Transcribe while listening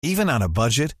Even on a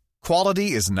budget,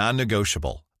 quality is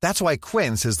non-negotiable. That's why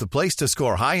Quince is the place to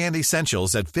score high-end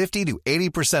essentials at 50 to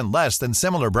 80% less than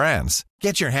similar brands.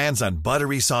 Get your hands on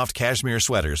buttery soft cashmere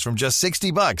sweaters from just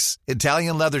 $60,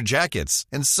 Italian leather jackets,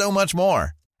 and so much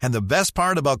more. And the best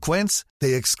part about Quince,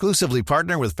 they exclusively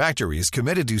partner with factories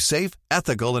committed to safe,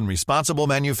 ethical, and responsible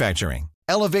manufacturing.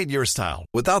 Elevate your style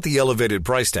without the elevated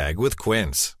price tag with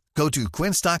Quince. Go to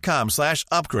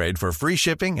quince.com/upgrade for free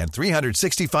shipping and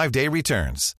 365-day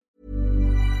returns.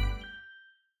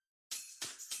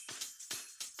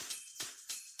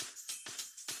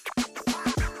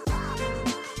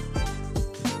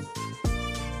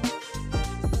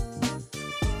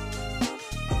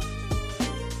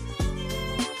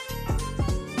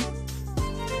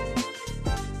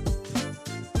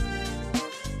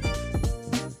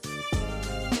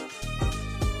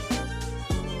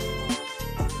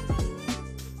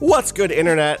 What's good,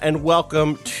 Internet, and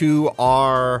welcome to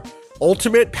our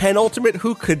penultimate,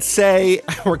 who could say,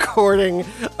 recording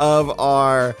of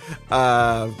our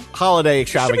holiday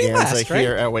extravaganza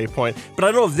here at Waypoint. But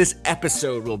I don't know if this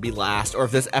episode will be last or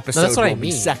if this episode will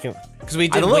be second. Because we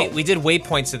did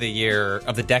Waypoints of the year,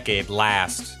 of the decade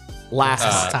last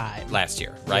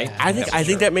year, right? Yeah, I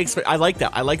think that makes. I like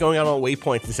that. I like going out on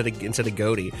Waypoints instead of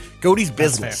Goaty. Goaty's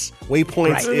business.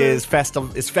 Waypoints is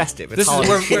festive. It's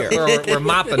we're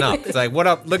mopping up. It's like, what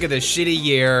up? Look at this shitty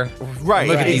year. Right.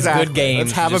 Look at these good games.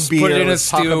 Let's have a beer. Put it in a let's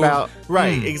stew. Talk about.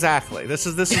 Right. Exactly. This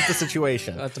is the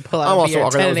situation. To pull out I'm also beer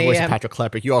walking at out with the 10 voice of a.m. Patrick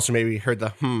Klepek. You also maybe heard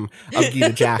the of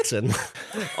Gita Jackson.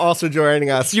 Also joining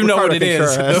us. You know Ricardo what it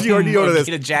is. Contreras. You already know what it is.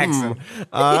 Gita Jackson.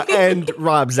 And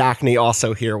Rob Zachney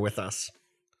also here with us.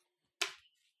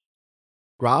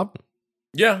 Rob?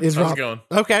 Yeah, Is how's Rob- it going?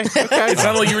 Okay. It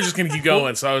sounded like you were just going to keep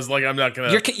going, so I was like, I'm not going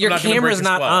to. Your camera's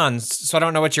not on, so I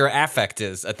don't know what your affect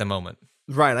is at the moment.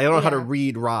 Right. I don't know how to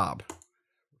read Rob.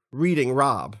 Reading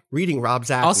Rob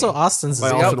Zachney. Also, Austin's is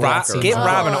By Austin Walker. Get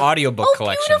Rob an audiobook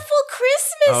collection. Beautiful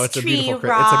Christmas it's a tree, beautiful,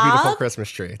 Rob. it's a beautiful Christmas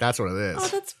tree. That's what it is. Oh,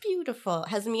 that's beautiful.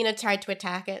 Has Mina tried to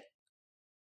attack it?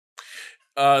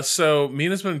 So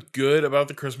Mina's been good about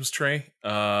the Christmas tree.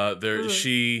 I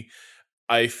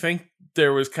think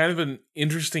there was kind of an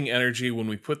interesting energy when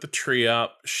we put the tree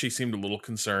up. She seemed a little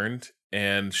concerned,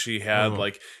 and she had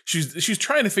she was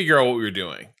trying to figure out what we were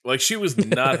doing. Like, she was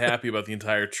not happy about the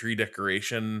entire tree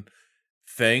decoration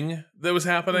thing that was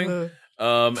happening.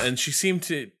 And she seemed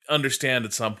to understand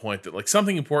at some point that like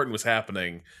something important was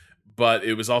happening, but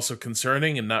it was also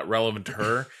concerning and not relevant to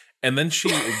her. And then she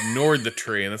ignored the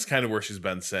tree, and that's kind of where she's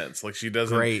been since. Like, she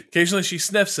doesn't. Great. Occasionally, she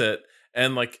sniffs it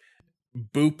and like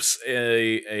boops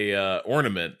a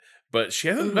ornament, but she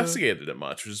hasn't investigated it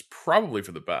much, which is probably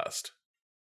for the best.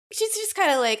 She's just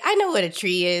kind of like, I know what a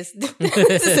tree is.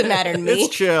 It doesn't matter to me.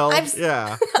 It's chill.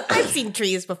 I've seen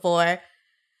trees before.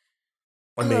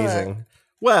 Amazing.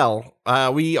 Well,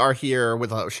 we are here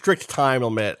with a strict time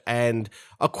limit and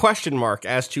a question mark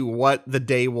as to what the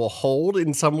day will hold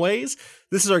in some ways.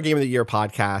 This is our Game of the Year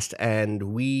podcast, and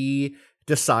we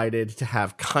decided to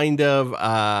have kind of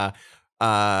a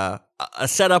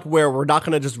setup where we're not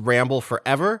going to just ramble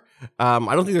forever. I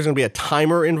don't think there's going to be a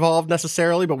timer involved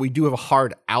necessarily, but we do have a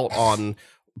hard out on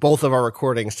both of our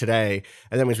recordings today,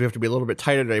 and that means we have to be a little bit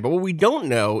tighter today. But what we don't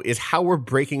know is how we're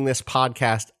breaking this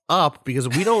podcast up, because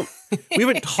we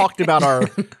haven't talked about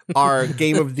our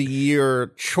Game of the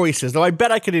Year choices, though I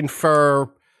bet I could infer.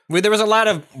 There was a lot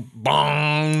of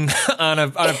bong on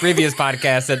a previous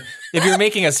podcast that if you're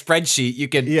making a spreadsheet, you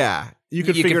could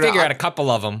figure out a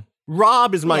couple of them.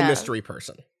 Rob is my mystery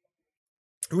person.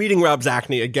 Reading Rob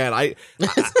Zachney again.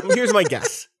 Here's my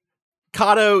guess.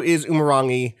 Kato is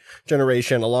Umurangi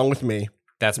generation along with me.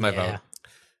 That's my vote.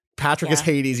 Patrick is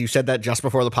Hades. You said that just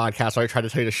before the podcast, so I tried to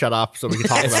tell you to shut up so we could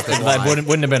talk about this. That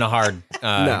wouldn't have been a hard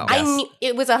no. I knew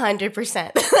it was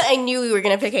 100%. I knew we were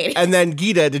going to pick Hades. And then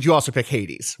Gita, did you also pick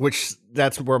Hades? Which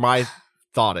that's where my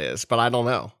thought is, but I don't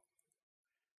know.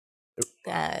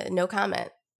 No comment.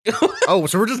 Oh,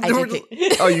 so we're just. Are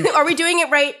we doing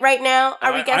it right now?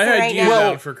 Are we guessing right now? I had you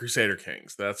down for Crusader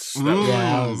Kings. I was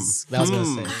gonna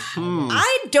say.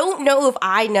 I don't know if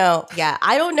I know. Yeah,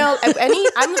 I don't know.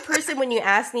 I'm the person when you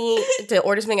ask me to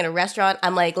order something at a restaurant,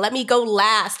 I'm like, let me go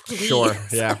last, please. Sure,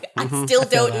 yeah. I still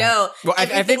don't know. Well,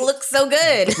 Everything I think looks so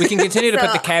good. We can continue to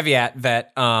put the caveat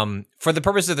that for the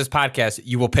purpose of this podcast,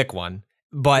 you will pick one.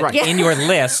 But in your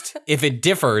list, if it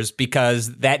differs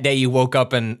because that day you woke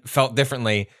up and felt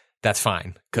differently, that's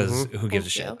fine, because who gives a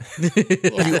shit?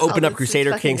 You open up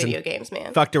Crusader Kings video and games,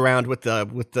 man. Fucked around with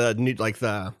the new, like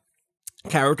the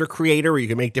character creator where you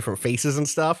can make different faces and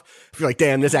stuff. If you're like,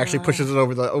 damn, this actually pushes it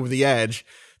over the edge,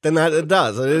 then that it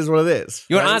does. It is what it is.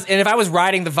 You know, honest, and if I was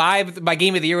riding the vibe, my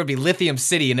game of the year would be Lithium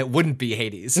City, and it wouldn't be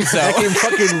Hades. So That game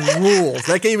fucking rules.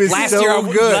 That game is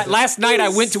good. Last night I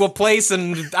went to a place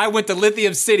and I went to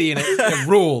Lithium City, and it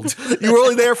ruled. You were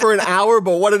only there for an hour,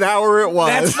 but what an hour it was.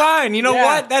 That's fine. You know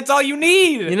what? That's all you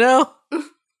need. You know?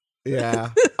 Yeah.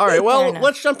 All right. Well,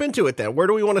 let's jump into it then. Where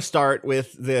do we want to start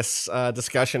with this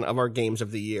discussion of our games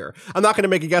of the year? I'm not going to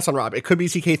make a guess on Rob. It could be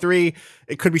CK3.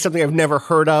 It could be something I've never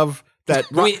heard of. That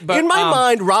in my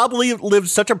mind, Rob lived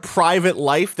such a private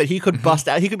life that he could bust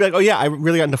out. He could be like, "Oh yeah, I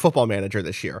really got into Football Manager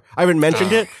this year." I haven't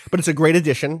mentioned it, but it's a great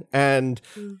addition. And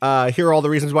here are all the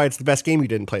reasons why it's the best game you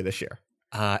didn't play this year.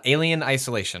 Alien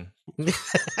Isolation.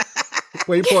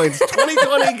 Waypoints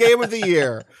 2020 game of the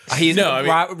year.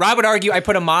 Rob would argue I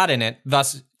put a mod in it,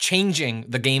 thus changing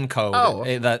the game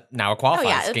code that now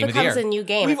qualifies game of the year. It becomes a new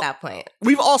game at that point.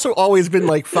 We've also always been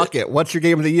like, fuck it, what's your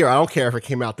game of the year? I don't care if it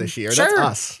came out this year. Sure. That's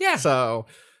us. Yeah. So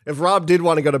if Rob did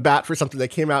want to go to bat for something that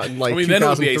came out in like 2003. Then it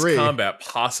would be Ace Combat,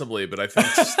 possibly, but I think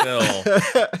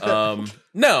still.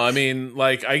 No, I mean,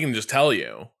 like, I can just tell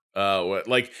you.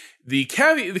 The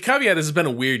caveat has been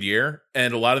a weird year,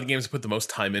 and a lot of the games I put the most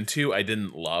time into I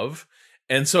didn't love.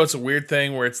 And so it's a weird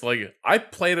thing where it's like, I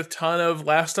played a ton of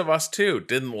Last of Us 2,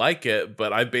 didn't like it,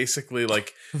 but I basically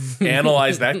like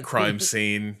analyzed that crime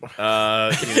scene,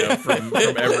 from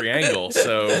every angle.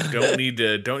 So don't need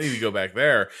to go back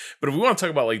there. But if we want to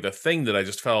talk about like the thing that I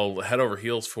just fell head over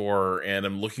heels for, and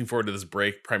I'm looking forward to this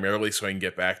break primarily so I can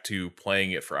get back to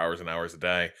playing it for hours and hours a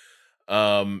day,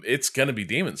 it's gonna be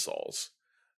Demon's Souls.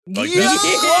 Like that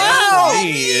for me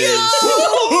is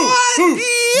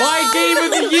my game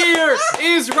of the year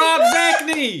is Rob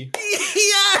Zachney.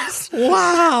 Yes!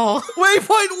 Wow.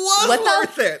 Waypoint was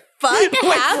worth it. Fuck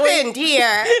happened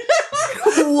here?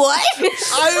 What?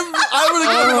 I would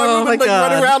have given my like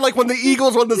running around like when the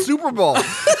Eagles won the Super Bowl.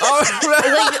 Patrick's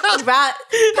got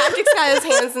his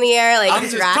hands in the air like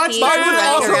he's Rocky running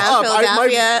around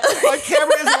Philadelphia. My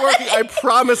camera isn't working. I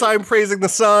promise I'm praising the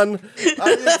sun.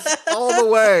 It's all the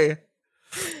way.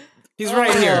 He's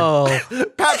right here.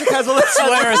 Patrick has a little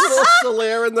Solaris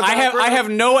in the background. I have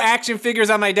no action figures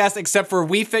on my desk except for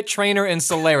Wii Fit Trainer and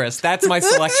Solaris. That's my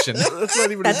selection. That's not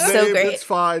even his name. So great. It's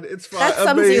fine. It's fine. That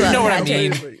sums you up. You know what I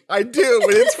mean. I do,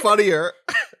 but it's funnier.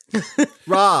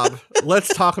 Rob,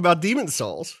 let's talk about Demon's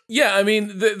Souls. Yeah, I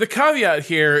mean, the caveat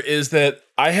here is that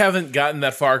I haven't gotten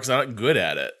that far because I'm not good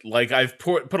at it. Like, I've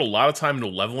put a lot of time into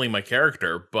leveling my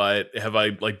character, but have I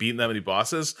like beaten that many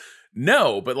bosses?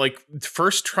 No, but like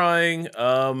first trying,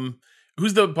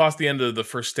 who's the boss at the end of the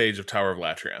first stage of Tower of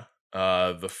Latria?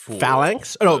 The Fool.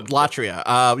 Phalanx? Oh, no, Latria.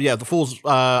 The Fool's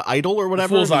Idol or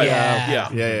whatever. Fool's Idol.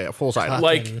 Yeah. Fool's Idol.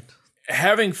 Like,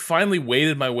 having finally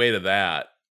waded my way to that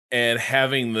and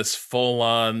having this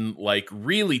full-on, like,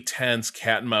 really tense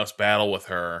cat and mouse battle with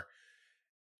her,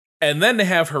 and then to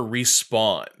have her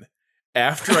respawn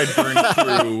after I burned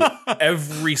through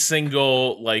every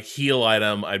single like heal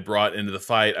item I brought into the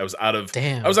fight. I was out of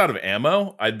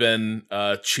ammo. I'd been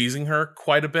cheesing her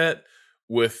quite a bit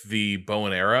with the bow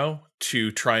and arrow to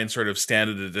try and sort of stand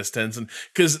at a distance, and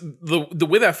because the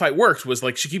way that fight worked was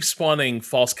like she keeps spawning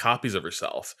false copies of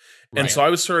herself, and so I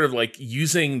was sort of like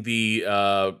using the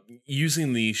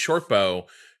short bow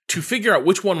to figure out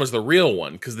which one was the real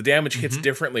one, because the damage hits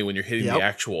differently when you're hitting the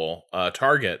actual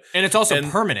target, and it's also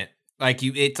permanent. Like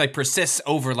it's like persists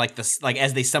over like this, like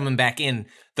as they summon back in,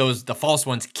 the false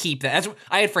ones keep that.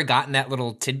 I had forgotten that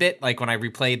little tidbit. Like when I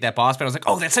replayed that boss, but I was like,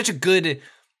 oh, that's such a good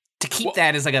to keep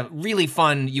that as like a really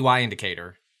fun UI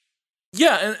indicator.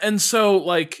 Yeah, and so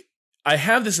like I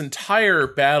have this entire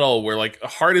battle where like a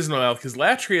heart is in my mouth because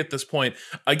Latria at this point,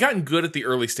 I gotten good at the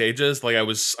early stages. Like I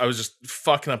was just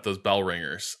fucking up those bell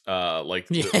ringers, like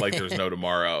there's no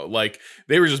tomorrow. Like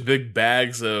they were just big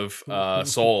bags of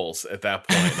souls at that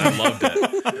point. And I loved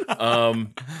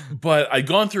it. But I'd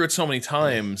gone through it so many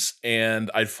times, and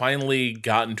I'd finally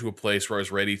gotten to a place where I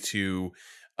was ready to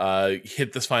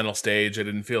hit this final stage. I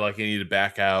didn't feel like I needed to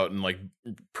back out and like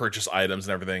purchase items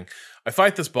and everything. I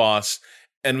fight this boss,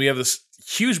 and we have this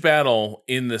huge battle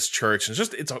in this church. And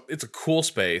it's a cool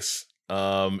space.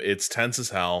 It's tense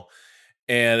as hell,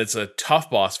 and it's a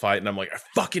tough boss fight. And I'm like, I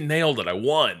fucking nailed it. I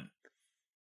won.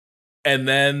 And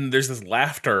then there's this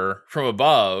laughter from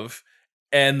above,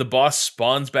 and the boss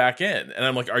spawns back in. And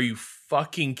I'm like, are you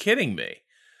fucking kidding me?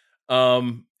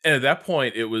 And at that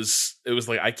point, it was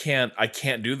like I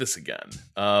can't do this again.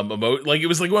 It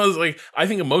was like one of those, like, I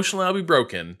think emotionally I'll be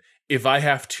broken if I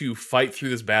have to fight through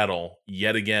this battle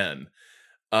yet again.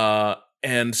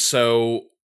 And so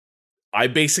I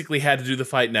basically had to do the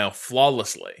fight now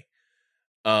flawlessly.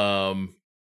 Because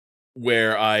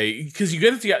you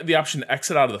get the option to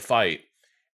exit out of the fight,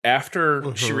 after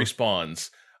she respawns,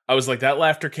 I was like, that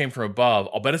laughter came from above.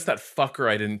 I'll bet it's that fucker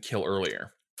I didn't kill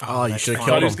earlier. Oh, you should have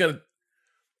I killed him.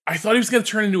 I thought he was going to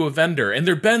turn into a vendor, and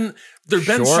there've been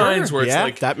signs where it's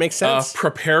like that makes sense.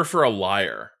 Prepare for a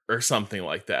liar or something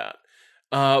like that.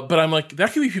 But I'm like,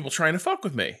 that could be people trying to fuck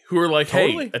with me who are like,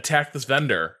 hey, attack this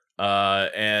vendor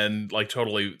and like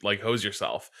totally like hose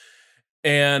yourself.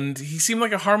 And he seemed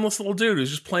like a harmless little dude who's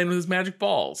just playing with his magic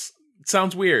balls. It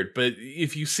sounds weird, but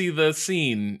if you see the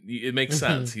scene, it makes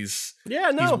sense. He's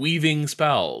weaving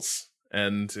spells,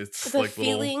 and it's the like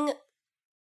feeling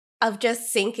of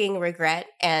just sinking regret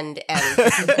and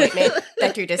disappointment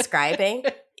that you're describing.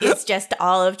 It's just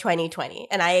all of 2020.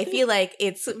 And I feel like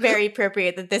it's very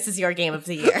appropriate that this is your game of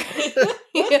the year.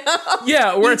 You know?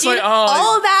 Yeah, where it's like,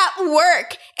 all that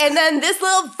work, and then this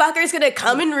little fucker's gonna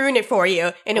come and ruin it for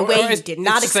you in a way you did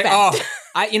not expect.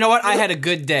 Like, you know what? I had a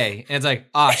good day. And it's like,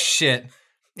 shit.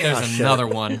 There's another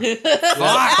one. 5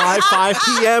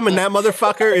 p.m. and that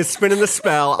motherfucker is spinning the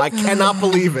spell. I cannot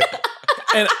believe it.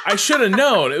 And I should have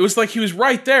known. It was like he was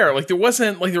right there. Like there was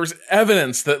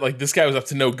evidence that like this guy was up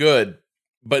to no good.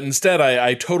 But instead,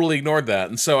 I totally ignored that.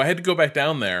 And so I had to go back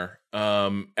down there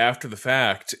after the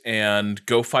fact and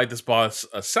go fight this boss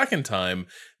a second time,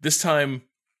 this time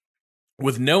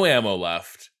with no ammo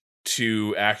left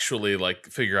to actually like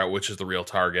figure out which is the real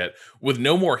target, with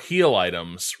no more heal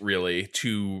items really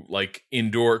to like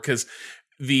endure, because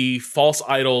the false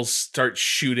idols start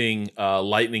shooting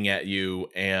lightning at you,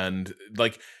 and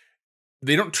like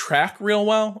they don't track real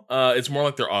well. It's more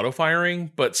like they're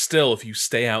auto-firing, but still, if you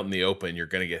stay out in the open, you're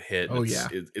going to get hit.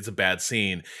 It's a bad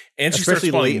scene. And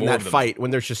especially late in that fight when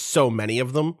there's just so many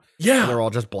of them. Yeah. And they're all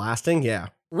just blasting. Yeah.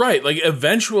 Right. Like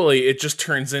eventually it just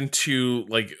turns into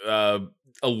like a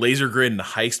laser grid in a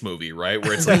heist movie, right?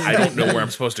 Where it's like, I don't know where I'm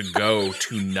supposed to go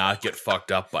to not get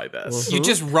fucked up by this. You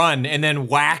just run and then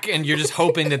whack, and you're just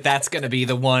hoping that that's going to be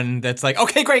the one that's like,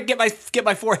 okay, great, get my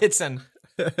 4 hits in.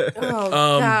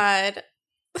 Oh, God.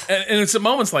 And it's at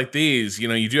moments like these, you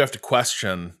know, you do have to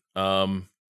question,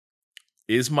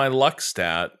 is my luck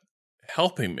stat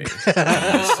helping me in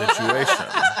this situation?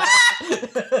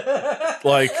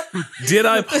 Like, did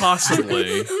I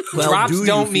possibly... Drops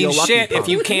don't mean shit if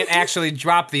you can't actually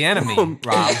drop the enemy,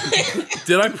 Rob.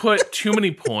 Did I put too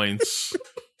many points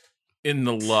in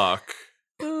the luck?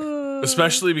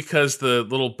 Especially because the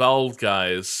little bell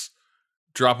guys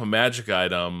drop a magic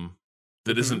item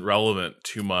that isn't relevant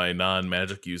to my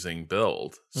non-magic using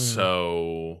build.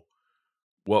 So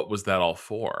what was that all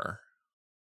for?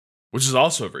 Which is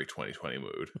also a very 2020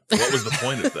 mood. What was the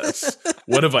point of this?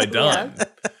 What have I done? Yeah.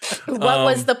 What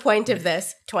was the point of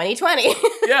this? 2020.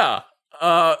 Yeah.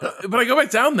 But I go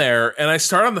back down there and I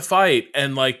start on the fight,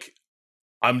 and like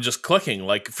I'm just clicking.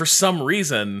 Like for some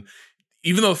reason,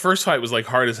 even though the first fight was like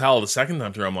hard as hell, the second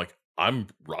time through I'm like, I'm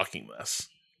rocking this.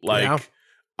 Like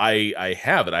I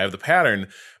have it. I have the pattern.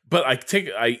 But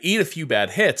I eat a few bad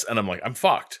hits and I'm like, I'm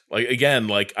fucked. Like again,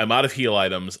 like I'm out of heal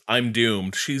items. I'm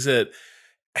doomed. She's at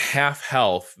half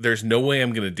health. There's no way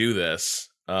I'm going to do this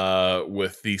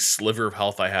with the sliver of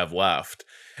health I have left.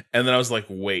 And then I was like,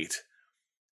 wait,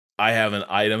 I have an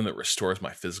item that restores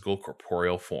my physical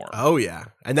corporeal form. Oh, yeah.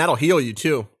 And that'll heal you,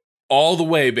 too. All the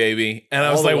way, baby. And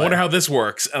I was like, I wonder how this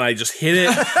works. And I just hit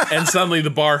it, and suddenly the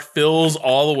bar fills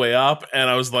all the way up. And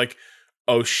I was like,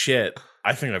 oh, shit.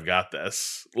 I think I've got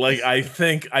this. Like, I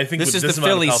think this is this the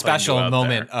Philly special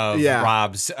moment of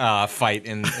Rob's fight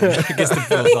against the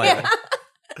Phillies.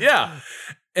 Yeah.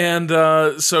 And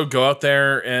so go out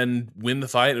there and win the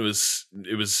fight. It was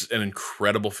an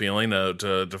incredible feeling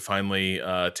to finally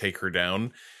take her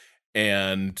down,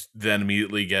 and then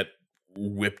immediately get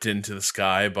whipped into the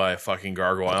sky by a fucking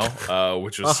gargoyle,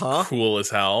 which was cool as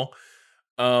hell.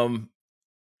 And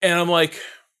I'm like,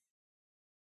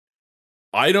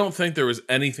 I don't think there was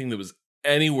anything that was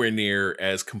anywhere near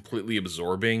as completely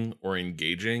absorbing or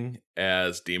engaging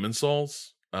as Demon's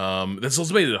Souls. This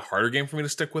also made it a harder game for me to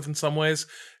stick with in some ways,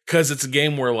 because it's a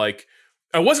game where like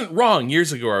I wasn't wrong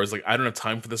years ago where I was like, I don't have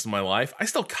time for this in my life. I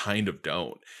still kind of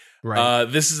don't. Right.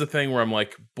 This is a thing where I'm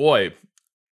like, boy,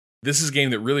 this is a game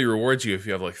that really rewards you if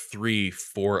you have like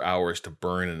 3-4 hours to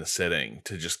burn in a sitting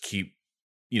to just keep,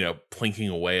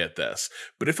 plinking away at this.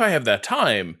 But if I have that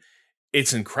time,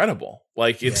 it's incredible.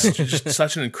 Like it's just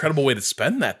such an incredible way to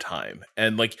spend that time.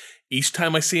 And like each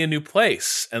time I see a new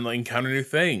place and like encounter new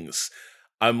things,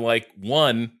 I'm like,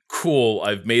 one, cool,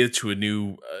 I've made it to a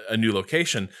new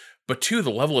location. But two, the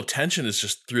level of tension is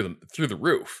just through the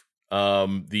roof.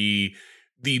 The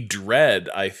dread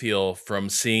I feel from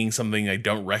seeing something I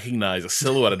don't recognize, a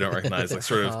silhouette I don't recognize, like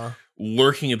sort of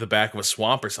lurking at the back of a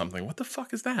swamp or something. What the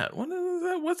fuck is that? What is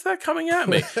what's that coming at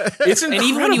me? It's incredible. And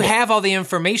even when you have all the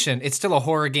information, it's still a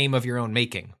horror game of your own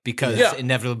making because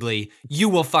inevitably you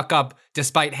will fuck up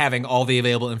despite having all the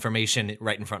available information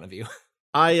right in front of you.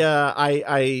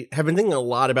 I have been thinking a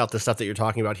lot about the stuff that you're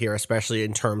talking about here, especially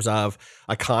in terms of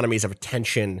economies of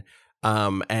attention,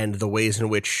 and the ways in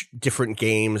which different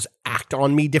games act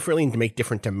on me differently and to make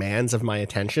different demands of my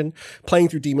attention. Playing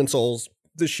through Demon's Souls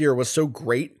this year was so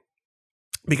great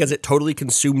because it totally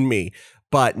consumed me,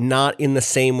 but not in the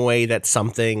same way that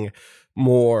something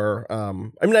more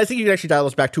I think you can actually dial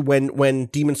this back to when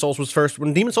Demon's Souls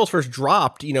first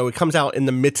dropped. It comes out in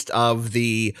the midst of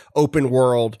the open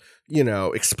world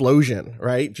explosion,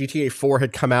 right? GTA 4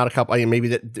 had come out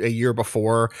maybe a year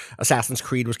before Assassin's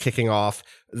Creed was kicking off.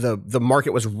 The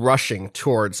market was rushing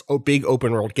towards big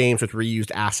open world games with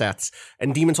reused assets,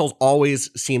 and Demon's Souls always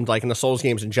seemed like, in the Souls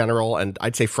games in general, and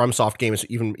I'd say FromSoft games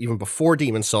even before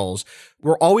Demon's Souls,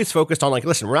 we're always focused on, like,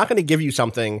 listen, we're not going to give you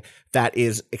something that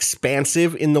is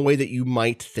expansive in the way that you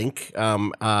might think,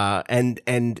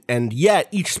 and yet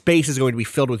each space is going to be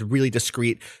filled with really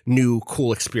discrete, new,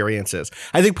 cool experiences.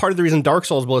 I think part of the reason Dark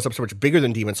Souls blows up so much bigger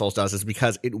than Demon's Souls does is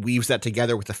because it weaves that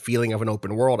together with the feeling of an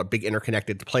open world, a big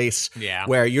interconnected place,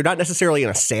 where you're not necessarily in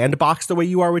a sandbox the way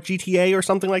you are with GTA or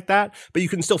something like that, but you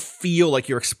can still feel like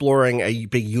you're exploring a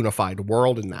big unified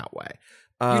world in that way.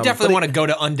 You definitely want to go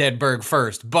to Undead Burg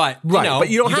first, but but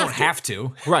you don't have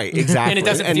to. Right, exactly. And it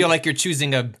doesn't feel like you're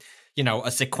choosing a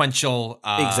sequential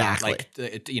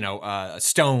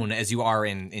stone as you are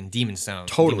in Demon's Stone.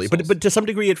 Totally. But to some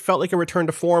degree it felt like a return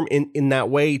to form in that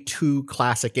way to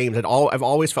classic games. I've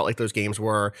always felt like those games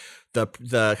were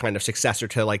the kind of successor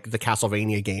to, like, the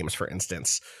Castlevania games, for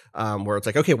instance, where it's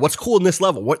like, okay, what's cool in this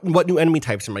level? What new enemy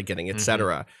types am I getting,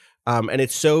 etc. And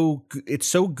it's so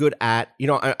good at,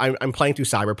 I'm playing through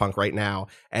Cyberpunk right now,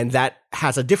 and that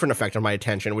has a different effect on my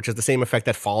attention, which is the same effect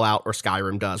that Fallout or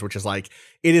Skyrim does, which is like,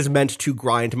 it is meant to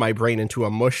grind my brain into a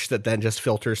mush that then just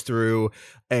filters through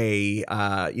a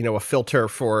filter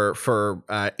for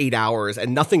 8 hours,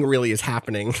 and nothing really is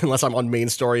happening unless I'm on main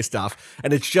story stuff.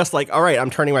 And it's just like, all right, I'm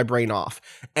turning my brain off.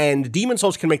 And Demon's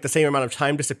Souls can make the same amount of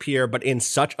time disappear, but in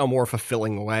such a more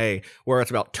fulfilling way, where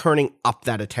it's about turning up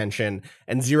that attention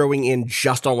and zeroing in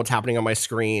just on what's happening on my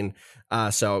screen.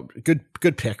 So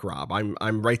good pick, Rob.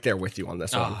 I'm right there with you on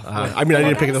this one. I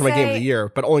didn't pick it as my game of the year,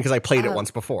 but only because I played it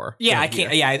once before. Yeah, I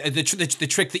can't. Yeah, the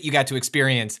trick that you got to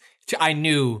experience, I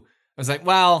knew. I was like,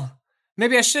 well,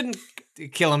 maybe I shouldn't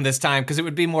kill him this time because it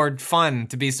would be more fun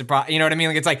to be surprised. You know what I mean?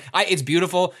 Like, it's like it's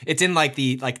beautiful. It's in like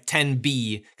the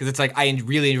 10B because it's like I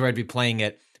really enjoyed replaying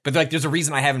it. But like, there's a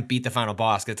reason I haven't beat the final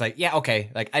boss. It's like, yeah,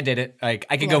 okay, like I did it. Like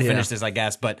I could go finish this, I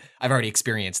guess, but I've already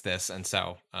experienced this, and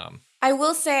so. I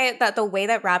will say that the way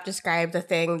that Rob described the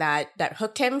thing that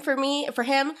hooked him for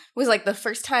him was like the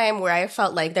first time where I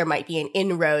felt like there might be an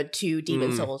inroad to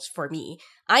Demon's Souls for me.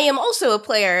 I am also a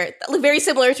player very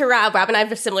similar to Rob. Rob and I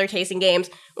have similar taste in games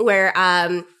where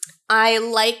I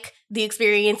like the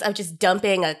experience of just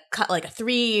dumping a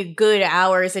 3 good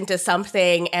hours into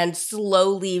something and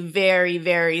slowly, very,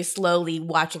 very slowly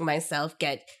watching myself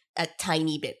get a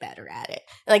tiny bit better at it.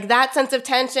 Like, that sense of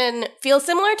tension feels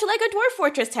similar to like a Dwarf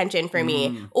Fortress tension for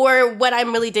me, or what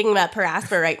I'm really digging about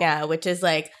Parasper right now, which is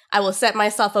like, I will set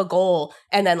myself a goal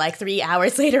and then like 3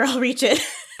 hours later I'll reach it.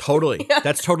 Totally. Yeah.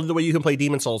 That's totally the way you can play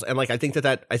Demon's Souls. And like, I think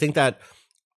that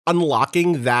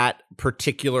unlocking that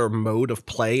particular mode of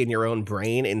play in your own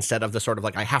brain, instead of the sort of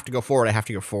like, I have to go forward,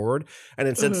 and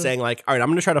instead saying like, all right, I'm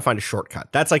going to try to find a shortcut.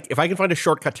 That's like, if I can find a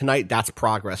shortcut tonight, that's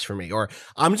progress for me. Or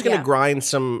I'm just going to grind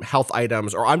some health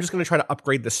items, or I'm just going to try to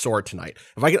upgrade this sword tonight.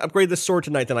 If I can upgrade this sword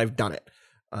tonight, then I've done it.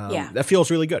 That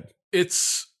feels really good.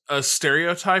 It's a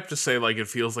stereotype to say like it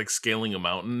feels like scaling a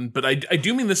mountain, but I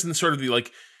do mean this in sort of the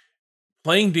like,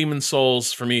 playing Demon's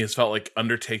Souls for me has felt like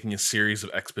undertaking a series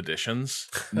of expeditions,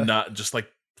 not just like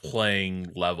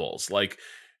playing levels. Like,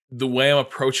 the way I'm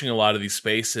approaching a lot of these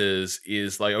spaces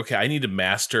is like, okay, I need to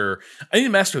master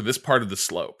this part of the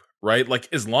slope, right? Like,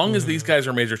 as long as these guys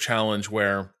are a major challenge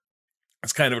where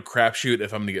it's kind of a crapshoot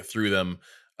if I'm going to get through them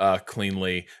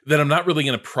cleanly, then I'm not really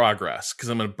going to progress because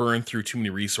I'm going to burn through too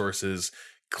many resources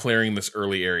clearing this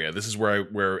early area. This is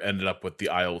where I ended up with the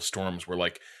Isle of Storms, where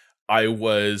like I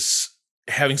was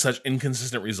having such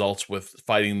inconsistent results with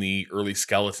fighting the early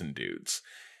skeleton dudes.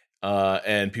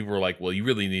 And people were like, well, you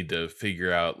really need to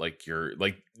figure out like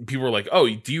people were like, oh,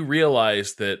 do you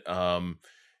realize that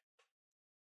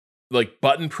like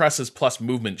button presses plus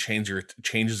movement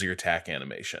changes your attack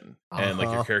animation, and like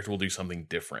your character will do something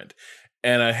different.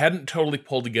 And I hadn't totally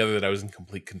pulled together that I was in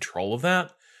complete control of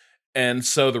that. And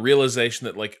so the realization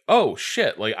that like, oh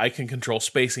shit, like I can control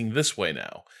spacing this way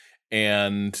now.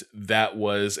 and that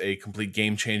was a complete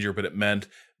game changer, but it meant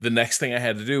the next thing I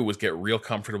had to do was get real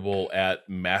comfortable at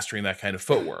mastering that kind of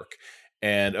footwork.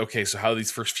 And okay, so how do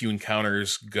these first few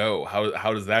encounters go?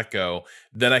 How does that go?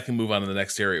 Then I can move on to the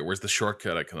next area. Where's the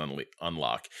shortcut I can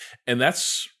unlock? And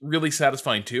that's really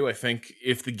satisfying too. I think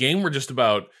if the game were just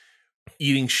about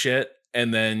eating shit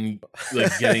and then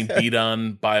like getting beat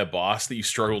on by a boss that you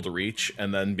struggle to reach,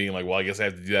 and then being like, well, I guess I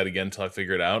have to do that again until I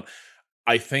figure it out,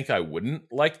 I think I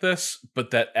wouldn't like this. But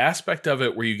that aspect of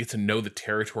it where you get to know the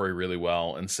territory really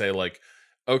well and say like,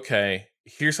 okay,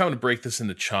 here's how I'm going to break this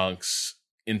into chunks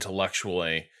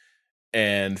intellectually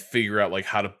and figure out like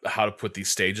how to put these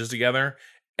stages together,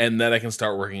 and then I can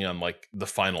start working on like the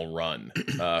final run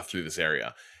through this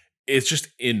area. It's just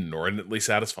inordinately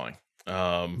satisfying.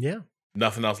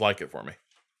 Nothing else like it for me.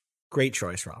 Great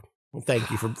choice, Rob. Well,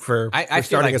 thank you for I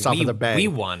starting like us off with a bang. We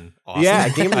won. Awesome. Yeah,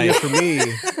 game of the year for me.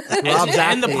 Rob's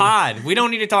and the acting. pod. We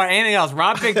don't need to talk anything else.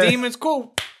 Rob picked Demons.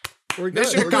 Cool. We're good.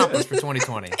 Mission accomplished for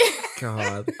 2020.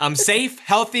 God. I'm safe,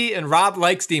 healthy, and Rob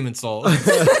likes Demon Souls.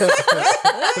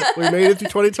 We made it through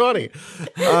 2020.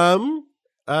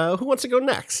 Who wants to go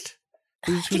next?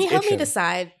 Who's Can you help me itching?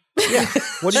 decide? Yeah.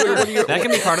 What do you? That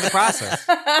can be part of the process.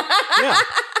 Yeah.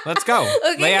 Let's go.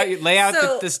 Okay, Lay out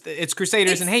so it's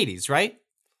Crusaders and Hades, right?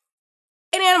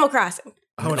 In Animal Crossing.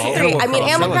 Oh, no. Great. I mean,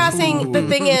 Animal Ooh. Crossing, the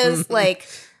thing is, like,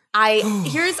 I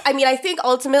think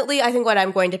ultimately, I think what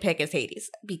I'm going to pick is Hades.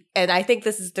 And I think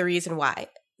this is the reason why.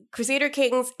 Crusader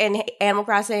Kings and Animal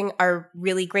Crossing are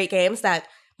really great games that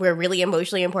were really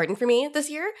emotionally important for me this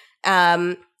year.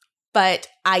 But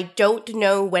I don't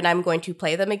know when I'm going to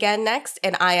play them again next.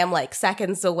 And I am like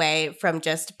seconds away from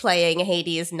just playing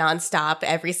Hades nonstop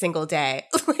every single day.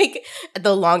 Like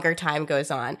the longer time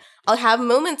goes on. I'll have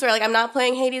moments where like I'm not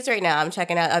playing Hades right now. I'm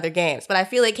checking out other games. But I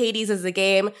feel like Hades is a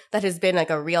game that has been like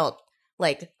a real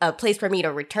like a place for me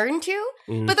to return to.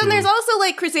 Mm-hmm. But then there's also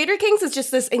like Crusader Kings is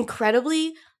just this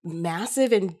incredibly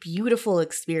massive and beautiful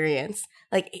experience.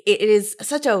 Like it is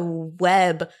such a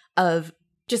web of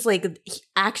just like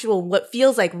actual what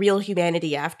feels like real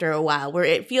humanity after a while, where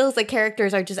it feels like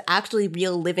characters are just actually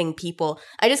real living people.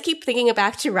 I just keep thinking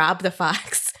back to Rob the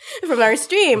Fox from our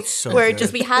stream, so where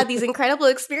just we had these incredible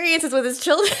experiences with his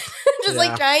children, just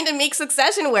like trying to make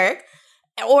Succession work,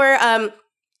 or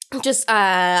just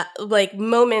like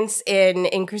moments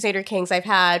in Crusader Kings I've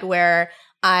had where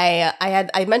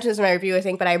I mentioned this in my review, I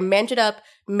think, but I ended up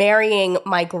marrying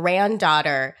my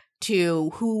granddaughter to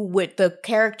the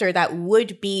character that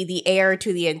would be the heir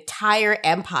to the entire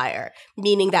empire,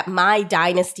 meaning that my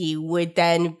dynasty would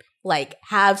then like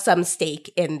have some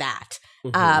stake in that.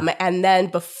 Mm-hmm. And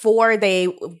then before they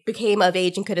became of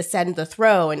age and could ascend the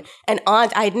throne, an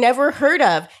aunt I'd never heard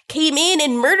of came in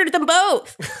and murdered them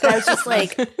both. And I was just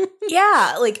like,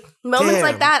 yeah, like moments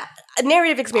like that,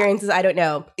 narrative experiences. I don't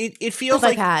know. It feels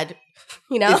like I've had.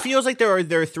 You know? It feels like there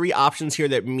are three options here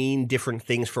that mean different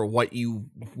things for what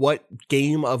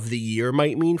game of the year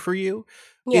might mean for you.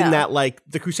 Yeah. In that, like,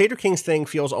 the Crusader Kings thing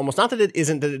feels almost, not that it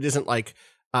isn't like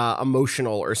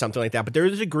emotional or something like that, but there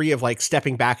is a degree of like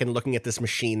stepping back and looking at this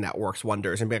machine that works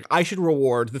wonders and being like, I should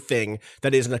reward the thing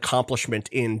that is an accomplishment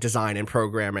in design and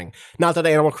programming. Not that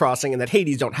Animal Crossing and that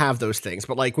Hades don't have those things,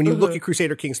 but like when you look at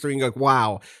Crusader Kings 3 and go, like,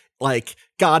 wow, like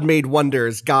God made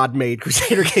wonders, God made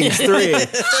Crusader Kings 3.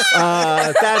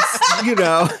 That's, you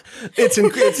know,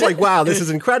 it's like, wow, this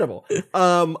is incredible.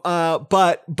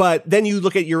 But then you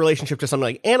look at your relationship to something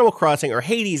like Animal Crossing or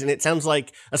Hades, and it sounds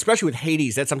like, especially with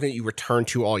Hades, that's something that you return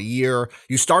to all year.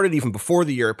 You started even before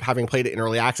the year, having played it in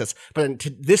early access, but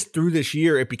through this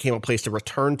year, it became a place to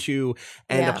return to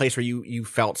and a place where you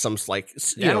felt some like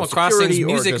Animal Crossing's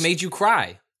music made you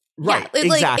cry. Right, yeah,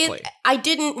 exactly. I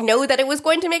didn't know that it was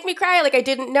going to make me cry. Like, I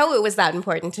didn't know it was that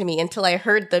important to me until I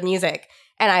heard the music.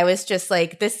 And I was just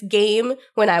like, this game,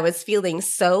 when I was feeling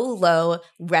so low,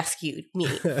 rescued me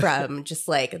from just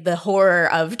like the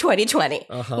horror of 2020,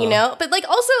 you know? But like,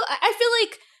 also, I feel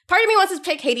like part of me wants to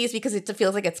pick Hades because it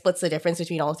feels like it splits the difference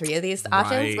between all three of these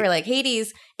options. Where like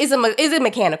Hades is a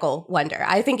mechanical wonder.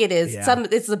 I think it is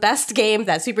it's the best game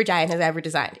that Supergiant has ever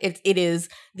designed. It is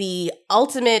the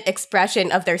ultimate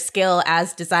expression of their skill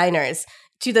as designers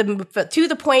to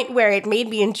the point where it made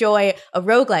me enjoy a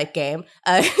roguelike game,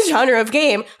 a genre of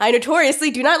game I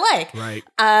notoriously do not like. Right.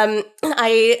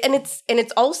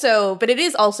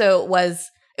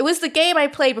 It was the game I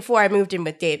played before I moved in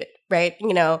with David, right?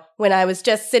 You know, when I was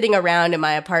just sitting around in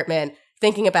my apartment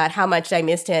thinking about how much I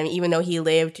missed him, even though he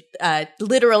lived a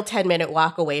literal 10-minute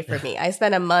walk away from me. I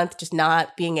spent a month just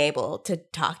not being able to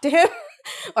talk to him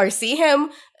or see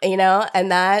him, you know, and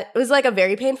that was like a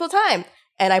very painful time.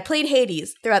 And I played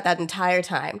Hades throughout that entire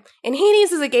time. And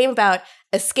Hades is a game about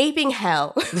escaping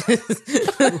hell.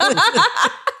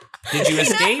 Did you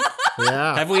escape?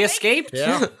 Yeah. Have we escaped?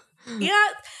 Yeah. Yeah,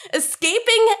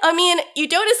 escaping. I mean, you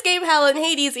don't escape hell in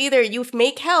Hades either. You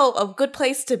make hell a good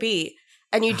place to be,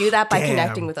 and you do that by Damn.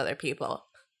 connecting with other people.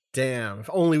 Damn. If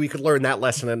only we could learn that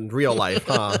lesson in real life,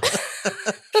 huh?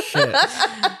 Shit.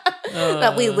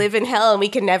 That we live in hell and we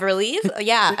can never leave.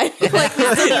 Yeah, I feel like we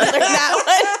still need to learn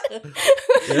that one.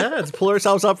 Yeah, let's pull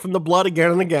ourselves up from the blood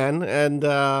again and again and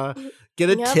get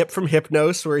a Yep. tip from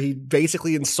Hypnos where he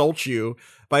basically insults you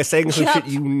by saying some Yep. shit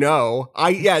you know.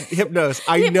 Hypnos.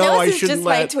 I know I Hypnosis is shouldn't just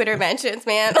my let... Twitter mentions,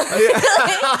 man.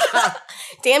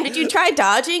 Damn, did you try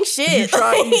dodging? Shit.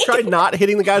 You tried not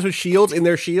hitting the guys with shields in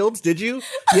their shields, did you?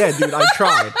 Yeah, dude, I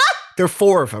tried. There are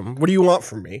 4 of them. What do you want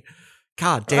from me?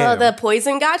 God damn. The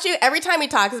poison got you. Every time he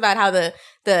talks about how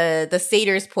the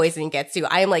satyr's poison gets you,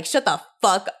 I am like, shut the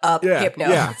fuck up, Yeah, Hypno.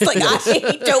 yeah. It's like,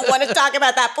 I don't want to talk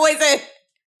about that poison.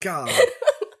 God.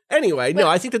 Anyway, no,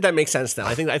 I think that makes sense now.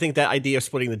 I think that idea of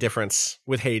splitting the difference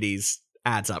with Hades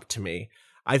adds up to me.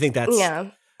 I think that's... Yeah.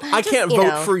 I can't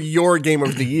vote for your game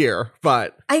of the year,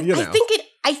 but I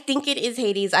think it is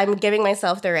Hades. I'm giving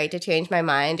myself the right to change my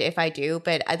mind if I do,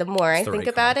 but the more I the think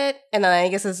right about it, and then I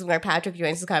guess this is where Patrick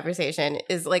joins the conversation,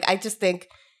 is like I just think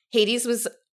Hades was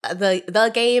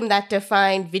the game that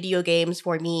defined video games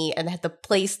for me and the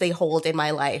place they hold in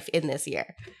my life in this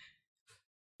year.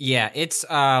 Yeah, it's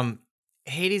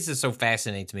Hades is so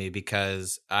fascinating to me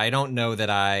because I don't know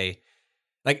that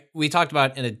like we talked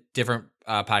about in a different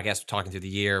podcast talking through the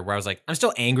year where I was like, I'm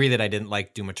still angry that I didn't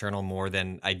like Doom Eternal more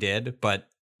than I did, but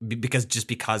because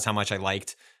how much I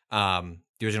liked the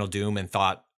original Doom and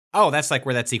thought, oh, that's like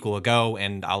where that sequel will go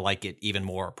and I'll like it even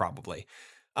more probably.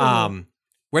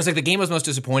 Whereas like the game I was most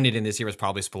disappointed in this year was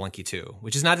probably Spelunky 2,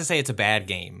 which is not to say it's a bad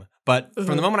game, but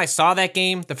from the moment I saw that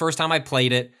game, the first time I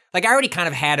played it, like I already kind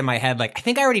of had in my head, like, I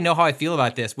think I already know how I feel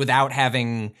about this without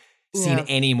having seen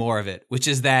any more of it, which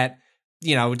is that,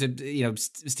 to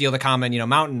steal the common,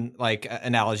 mountain like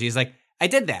analogy is like, I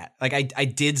did that. Like I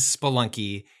did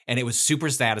Spelunky and it was super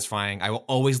satisfying. I will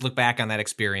always look back on that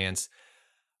experience,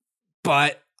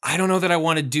 but I don't know that I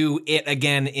want to do it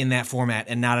again in that format,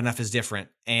 and not enough is different.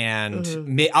 And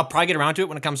I'll probably get around to it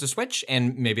when it comes to Switch,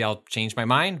 and maybe I'll change my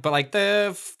mind. But like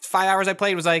the 5 hours I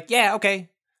played was like, yeah, okay,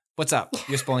 what's up?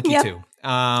 You're Spelunky 2.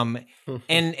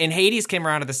 And Hades came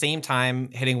around at the same time,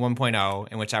 hitting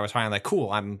 1.0, in which I was finally like,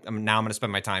 cool, I'm going to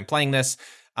spend my time playing this.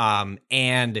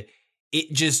 And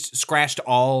it just scratched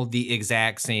all the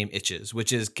exact same itches,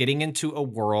 which is getting into a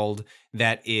world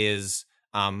that is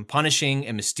punishing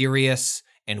and mysterious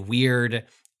and weird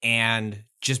and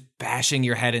just bashing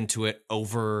your head into it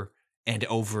over and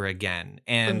over again.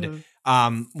 And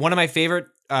one of my favorite,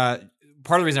 part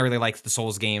of the reason I really like the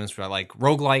Souls games, but I like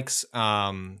roguelikes,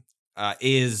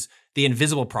 is the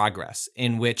invisible progress,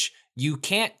 in which you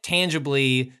can't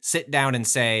tangibly sit down and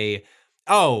say,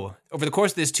 oh, over the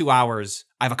course of this 2 hours,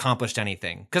 I've accomplished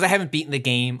anything. Because I haven't beaten the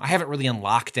game. I haven't really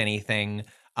unlocked anything.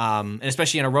 And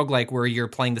especially in a roguelike where you're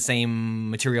playing the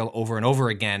same material over and over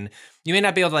again, you may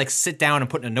not be able to like sit down and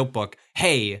put in a notebook,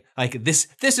 hey, like this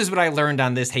is what I learned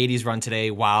on this Hades run today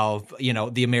while,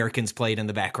 the Americans played in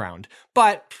the background.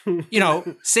 But,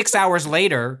 6 hours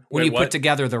later, when you put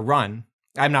together the run,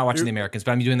 I'm not watching The Americans,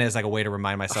 but I'm doing that as like a way to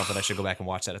remind myself that I should go back and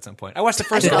watch that at some point. I watched the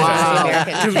first Dude,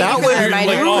 that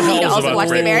was need to also watch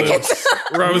The Americans.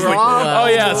 Where I was like, oh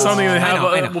yeah, it's something that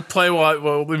I know. we'll play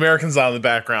while the Americans on in the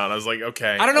background. I was like,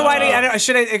 okay. I don't know why I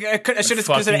should have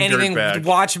considered anything dirtbag.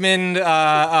 Watchmen,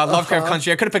 Lovecraft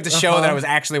Country. I could have picked a show that I was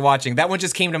actually watching. That one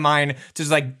just came to mind to just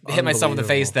like hit myself in the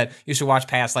face that you should watch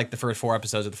past like the first 4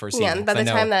 episodes of the first season. Yeah, by the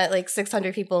time that like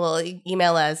 600 people will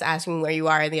email us asking where you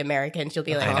are in The Americans, you'll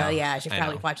be like, oh yeah, I should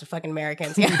probably watch the fucking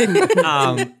Americans.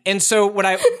 Yeah. And so when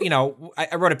I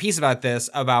wrote a piece about this,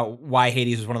 about why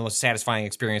Hades was one of the most satisfying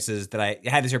experiences that I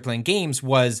had this year playing games,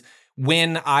 was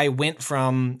when I went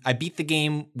from, I beat the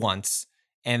game once,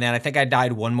 and then I think I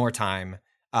died one more time.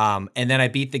 And then I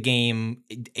beat the game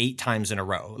 8 times in a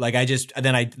row. Like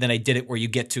then I did it where you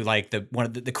get to like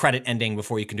the credit ending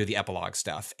before you can do the epilogue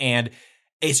stuff. And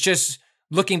it's just,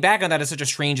 looking back on that is such a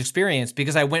strange experience,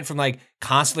 because I went from like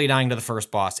constantly dying to the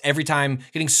first boss, every time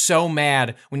getting so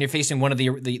mad when you're facing one of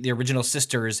the original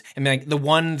sisters, and like the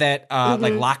one that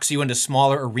like locks you into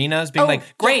smaller arenas, being like,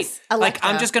 great, yes, like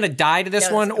I'm just gonna die to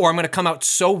this one, or I'm gonna come out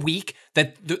so weak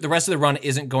that the rest of the run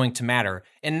isn't going to matter.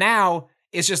 And now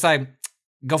it's just like,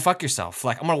 go fuck yourself.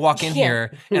 Like, I'm going to walk in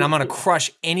here and I'm going to crush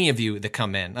any of you that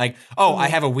come in. Like, oh, I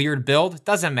have a weird build.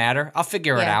 Doesn't matter. I'll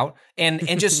figure it out. And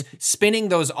just spinning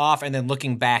those off and then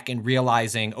looking back and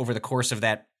realizing over the course of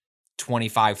that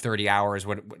 25, 30 hours,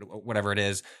 whatever it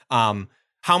is,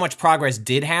 how much progress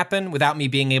did happen without me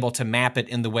being able to map it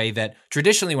in the way that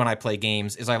traditionally when I play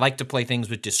games is I like to play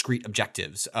things with discrete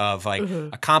objectives of like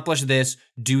accomplish this,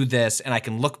 do this, and I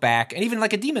can look back. And even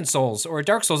like a Demon Souls or a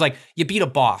Dark Souls, like you beat a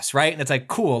boss, right? And it's like,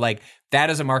 cool, like that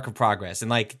is a mark of progress.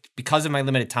 And like because of my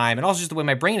limited time and also just the way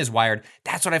my brain is wired,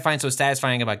 that's what I find so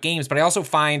satisfying about games. But I also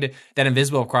find that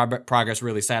invisible progress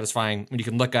really satisfying when you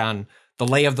can look on the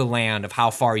lay of the land of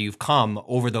how far you've come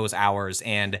over those hours.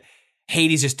 And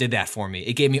Hades just did that for me.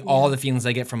 It gave me all the feelings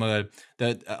I get from a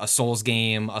Souls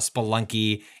game, a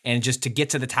Spelunky, and just to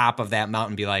get to the top of that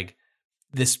mountain and be like,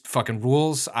 this fucking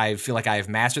rules. I feel like I have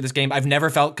mastered this game. I've never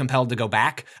felt compelled to go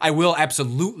back. I will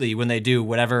absolutely when they do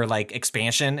whatever like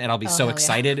expansion, and I'll be so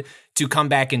excited to come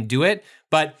back and do it.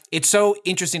 But it's so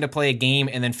interesting to play a game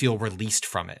and then feel released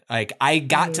from it. Like I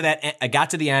got to that, I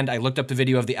got to the end. I looked up the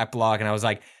video of the epilogue, and I was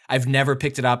like, I've never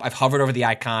picked it up. I've hovered over the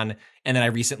icon, and then I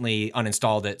recently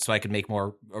uninstalled it so I could make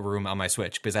more room on my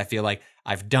Switch because I feel like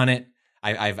I've done it.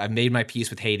 I've made my peace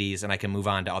with Hades, and I can move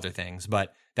on to other things.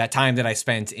 But that time that I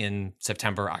spent in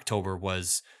September, October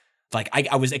was like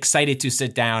I was excited to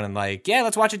sit down and like, yeah,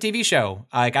 let's watch a TV show.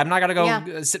 Like I'm not gonna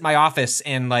go sit in my office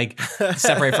and like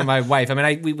separate from my wife. I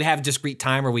mean, we have discrete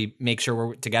time where we make sure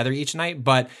we're together each night.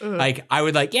 But like I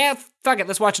would like, yeah, fuck it,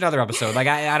 let's watch another episode. Like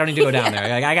I don't need to go down there.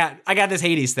 Like I got this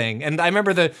Hades thing. And I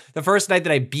remember the first night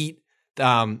that I beat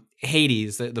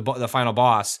Hades, the final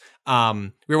boss.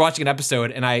 We were watching an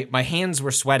episode, and my hands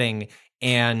were sweating,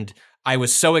 and I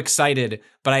was so excited,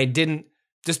 but I didn't.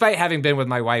 Despite having been with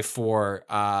my wife for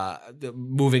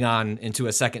moving on into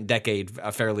a second decade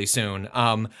fairly soon,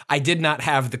 I did not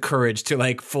have the courage to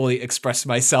like fully express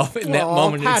myself in that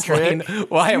moment Patrick, and explain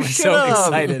why I was so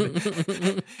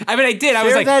excited. I mean, I did. I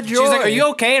was like, she was like, "Are you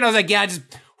okay?" And I was like, "Yeah, I just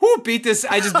beat this.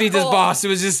 I just beat this boss." It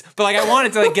was just, but like I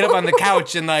wanted to like get up on the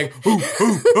couch and like,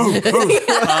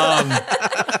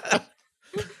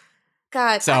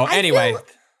 God. So anyway.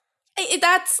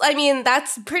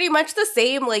 That's pretty much the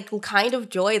same like kind of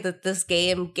joy that this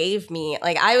game gave me.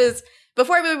 Like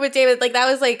before we were with David, like that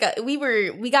was like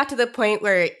we got to the point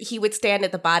where he would stand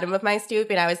at the bottom of my stoop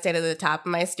and I would stand at the top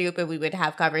of my stoop, and we would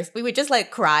have we would just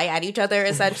like cry at each other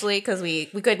essentially because we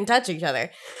couldn't touch each other.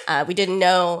 We didn't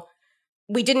know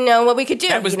what we could do.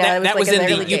 That was, that was in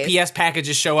the UPS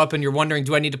packages show up, and you're wondering,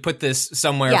 do I need to put this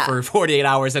somewhere for 48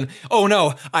 hours? And oh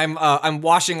no, I'm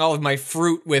washing all of my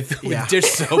fruit with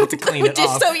dish soap to clean it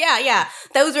off. So yeah.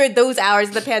 Those were those hours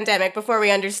of the pandemic before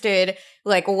we understood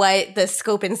like what the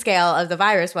scope and scale of the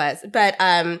virus was. But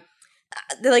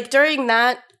like during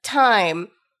that time,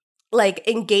 like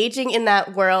engaging in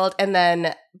that world and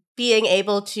then being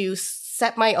able to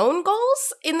set my own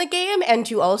goals in the game and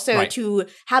to also to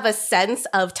have a sense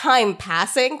of time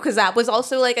passing, because that was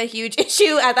also like a huge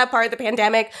issue at that part of the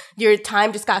pandemic. Your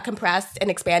time just got compressed and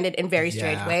expanded in very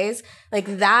strange ways.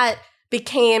 Like that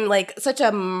became like such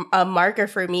a marker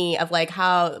for me of like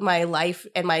how my life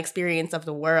and my experience of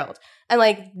the world. And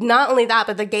like not only that,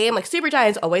 but the game, like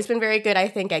Supergiant's always been very good, I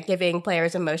think, at giving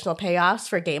players emotional payoffs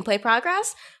for gameplay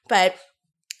progress. But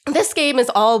this game is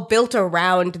all built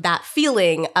around that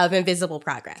feeling of invisible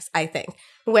progress, I think,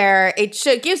 where it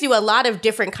gives you a lot of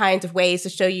different kinds of ways to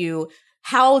show you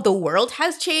how the world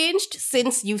has changed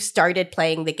since you started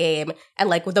playing the game and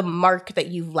like the mark that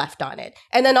you've left on it.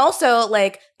 And then also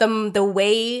like the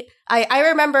way I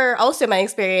remember also my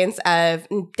experience of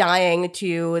dying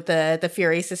to the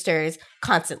Fury sisters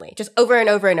constantly, just over and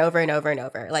over and over and over and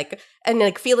over, like, and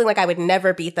like feeling like I would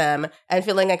never beat them and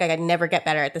feeling like I could never get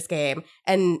better at this game.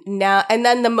 And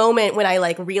then the moment when I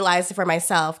like realized for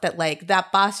myself that like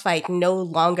that boss fight no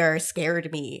longer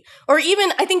scared me, or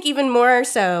even, I think even more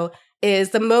so,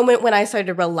 is the moment when I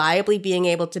started reliably being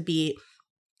able to beat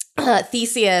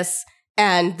Theseus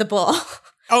and the bull.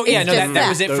 Oh yeah, no, that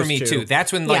was it for me too.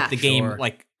 That's when like the game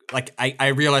like I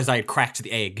realized I had cracked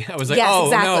the egg. I was like,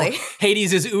 no,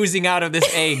 Hades is oozing out of this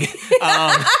egg,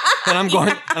 and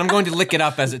I'm going to lick it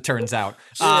up as it turns out.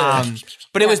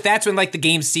 But that's when like the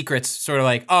game's secrets sort of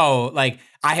like, I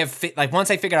have once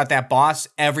I figured out that boss,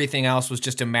 everything else was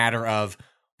just a matter of,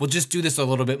 we'll just do this a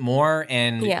little bit more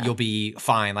and you'll be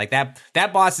fine. Like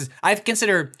that boss is, I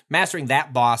consider mastering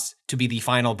that boss to be the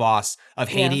final boss of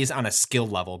Hades on a skill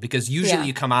level, because usually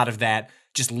you come out of that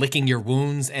just licking your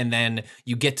wounds and then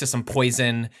you get to some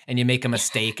poison and you make a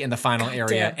mistake in the final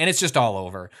area and it's just all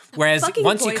over. Whereas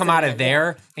once you come out of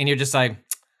there and you're just like,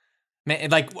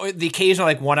 man, like the occasional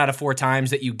like 1 out of 4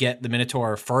 times that you get the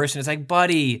Minotaur first and it's like,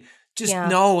 buddy, just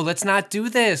no, let's not do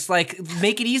this. Like,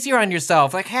 make it easier on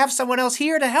yourself. Like, have someone else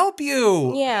here to help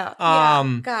you.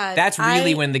 God, that's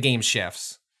really when the game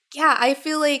shifts. Yeah, I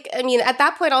feel like, I mean, at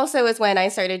that point also is when I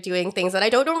started doing things that I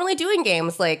don't normally do in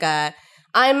games. Like,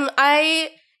 I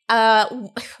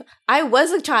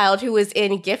was a child who was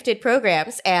in gifted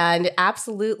programs and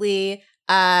absolutely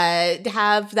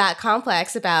have that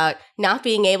complex about not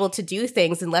being able to do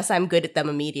things unless I'm good at them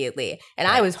immediately. And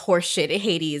I was horseshit at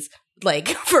Hades like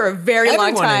for a very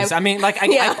long time. Is. I mean, like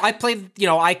I played,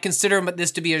 I consider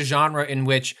this to be a genre in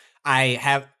which I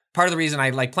have part of the reason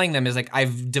I like playing them is like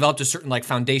I've developed a certain like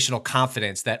foundational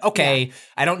confidence that, I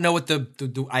don't know what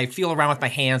the I feel around with my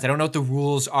hands. I don't know what the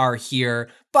rules are here,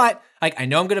 but like I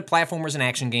know I'm good at platformers and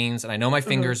action games and I know my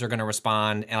fingers are going to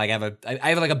respond. And like I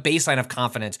have like a baseline of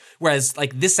confidence. Whereas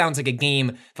like this sounds like a game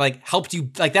that like helped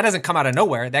you, like that doesn't come out of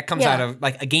nowhere. That comes out of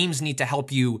like games need to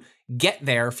help you get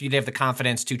there for you to have the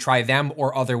confidence to try them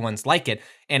or other ones like it.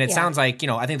 And it sounds like,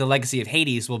 I think the legacy of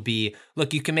Hades will be,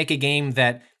 look, you can make a game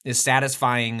that is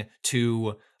satisfying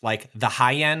to like the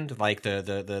high end, like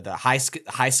the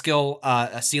high skill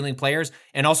ceiling players,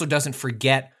 and also doesn't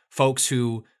forget folks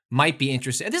who might be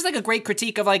interested. And this is like a great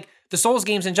critique of like the Souls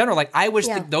games in general. Like I wish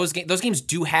those games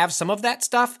do have some of that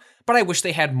stuff, but I wish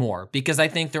they had more because I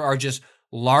think there are just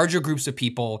larger groups of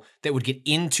people that would get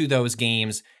into those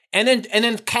games and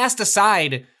then cast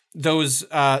aside those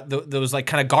like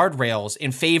kind of guardrails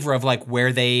in favor of like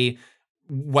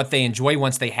what they enjoy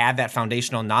once they have that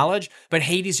foundational knowledge. But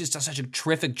Hades just does such a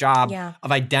terrific job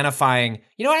of identifying,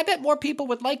 I bet more people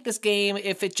would like this game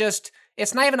if it's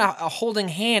not even a holding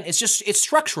hand. It's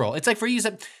structural. It's like for you,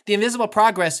 the invisible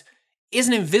progress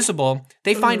isn't invisible.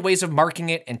 They find ways of marking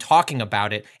it and talking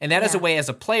about it. And that is a way as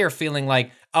a player feeling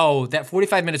like, oh, that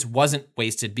 45 minutes wasn't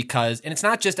wasted because, and it's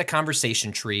not just a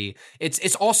conversation tree.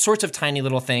 It's all sorts of tiny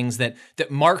little things that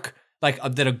mark like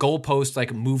that a goalpost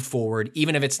like moved forward,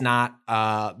 even if it's not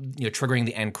triggering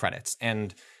the end credits.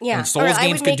 And Souls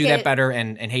games could do that better,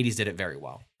 and Hades did it very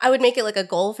well. I would make it like a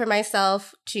goal for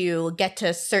myself to get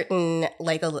to certain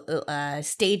like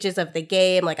stages of the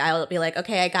game. Like I'll be like,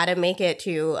 okay, I got to make it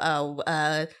to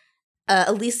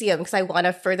Elysium because I want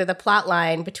to further the plot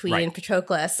line between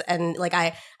Patroclus and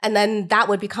and then that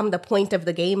would become the point of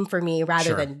the game for me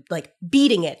rather than like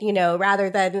beating it,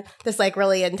 rather than this like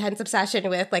really intense obsession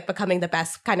with like becoming the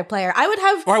best kind of player. I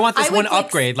want this one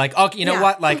upgrade. Like, oh, you know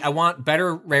what? Like I want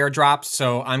better rare drops.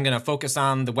 So I'm going to focus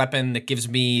on the weapon that gives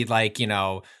me like,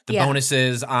 the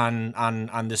bonuses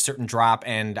on this certain drop.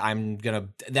 And I'm going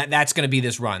to, that's going to be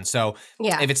this run. So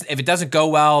if it doesn't go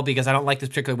well because I don't like this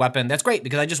particular weapon, that's great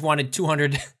because I just wanted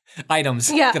 200 items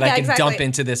that I can dump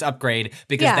into this upgrade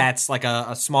because that's like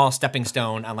a small stepping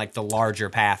stone on like the larger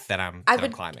path that I'm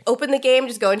climbing. Open the game,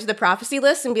 just go into the prophecy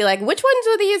list and be like, which ones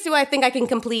of these do I think I can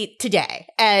complete today?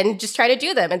 And just try to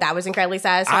do them. And that was incredibly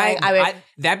satisfying.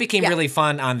 That became really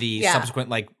fun on the subsequent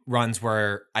like runs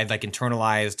where I like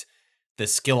internalized the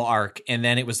skill arc. And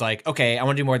then it was like, okay, I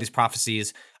want to do more of these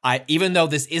prophecies. Even though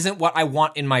this isn't what I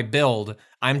want in my build,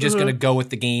 I'm just going to go with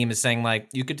the game as saying like,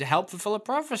 you could help fulfill a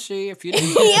prophecy if you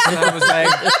didn't. And I was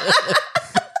like,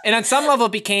 and on some level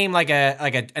it became like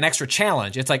an extra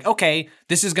challenge. It's like, okay,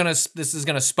 this is going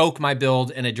to spoke my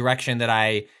build in a direction that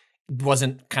I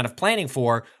wasn't kind of planning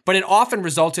for, but it often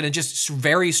resulted in just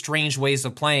very strange ways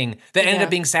of playing that ended up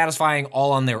being satisfying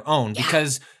all on their own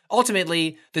because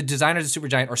ultimately the designers of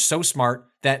Supergiant are so smart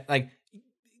that like,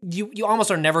 you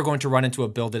almost are never going to run into a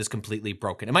build that is completely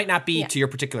broken. It might not be to your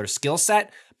particular skill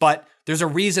set, but there's a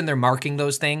reason they're marking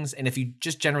those things. And if you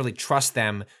just generally trust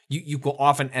them, you will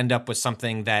often end up with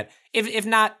something that, if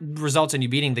not results in you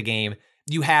beating the game,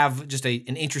 you have just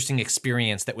an interesting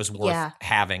experience that was worth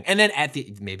having. And then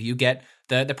maybe you get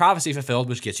the prophecy fulfilled,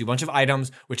 which gets you a bunch of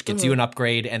items, which gets you an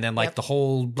upgrade. And then like the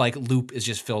whole like loop is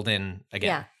just filled in again.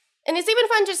 Yeah. And it's even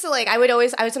fun just to like, I would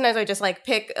sometimes just like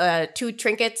pick 2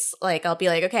 trinkets. Like I'll be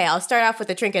like, okay, I'll start off with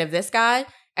the trinket of this god.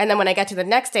 And then when I get to the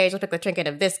next stage, I'll pick the trinket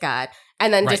of this god.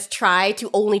 And then just try to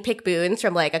only pick boons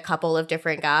from like a couple of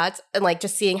different gods. And like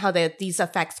just seeing how these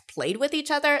effects played with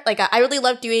each other. Like I really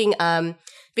love doing,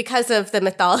 because of the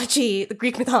mythology, the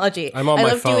Greek mythology. I'm on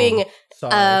my phone. Doing,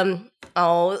 Sorry.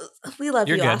 We love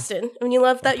You're you, good. Austin. When you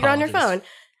love that, you're on your phone.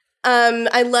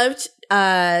 I loved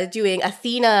doing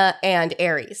Athena and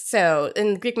Ares. So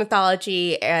in Greek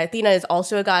mythology, Athena is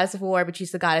also a goddess of war, but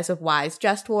she's the goddess of wise,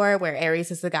 just war, where Ares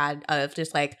is the god of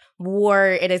just like war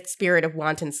in its spirit of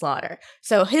wanton slaughter.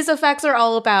 So his effects are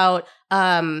all about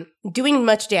doing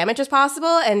much damage as possible,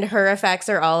 and her effects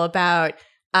are all about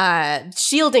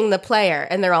shielding the player,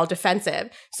 and they're all defensive.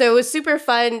 So it was super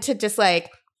fun to just like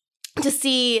to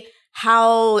see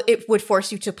how it would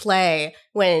force you to play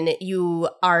when you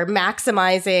are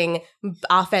maximizing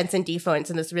offense and defense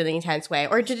in this really intense way.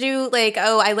 Or to do like,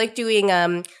 I like doing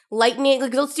lightning.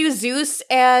 Like, let's do Zeus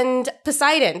and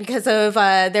Poseidon because of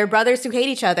their brothers who hate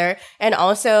each other, and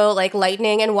also like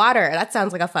lightning and water. That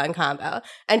sounds like a fun combo.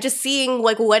 And just seeing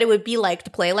like what it would be like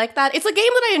to play like that. It's a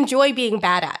game that I enjoy being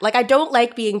bad at. Like, I don't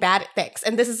like being bad at things,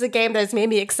 and this is a game that has made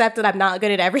me accept that I'm not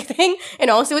good at everything. And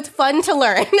also, it's fun to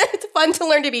learn. It's fun to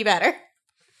learn to be better.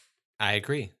 I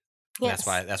agree. Yes.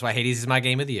 That's why Hades is my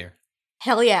game of the year.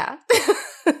 Hell yeah.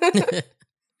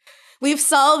 We've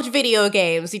solved video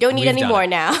games. You don't need any more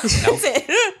now. Nope.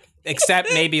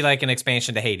 Except maybe like an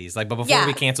expansion to Hades. Like, but before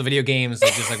we cancel video games,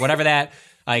 like, just like whatever that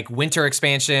like winter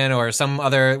expansion or some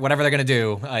other whatever they're gonna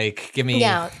do. Like, give me.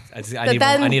 Yeah. I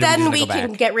need then we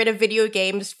can get rid of video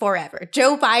games forever.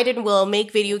 Joe Biden will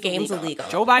make video games illegal.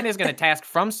 Joe Biden is going to task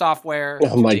From Software.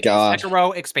 Oh my God.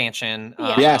 Sekiro expansion.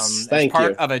 Yes, thank you. As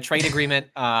part of a trade agreement.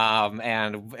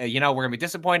 And we're gonna be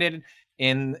disappointed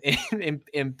in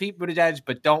Pete Buttigieg,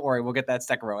 but don't worry, we'll get that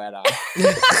Sekiro add-on.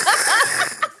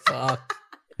 Fuck.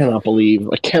 I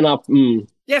cannot.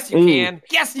 Yes, you can.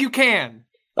 Yes, you can.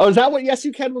 Oh, is that what Yes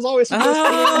You Can was always supposed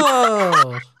to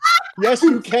be? Yes,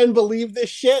 you can believe this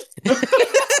shit.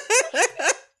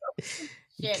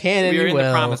 You can and We're you in will.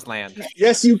 the promised land.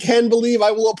 Yes, you can believe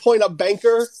I will appoint a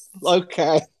banker.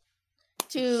 Okay.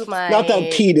 To my Not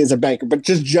that Pete is a banker, but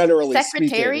just generally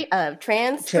Secretary speaking. of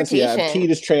Transportation. Yeah,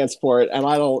 Pete is transport, and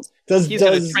I don't. He's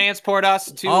going to transport us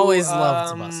to. Always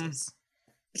loved buses.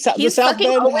 He's fucking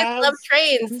always loved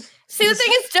trains. See, the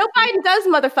thing is, Joe Biden does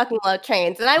motherfucking love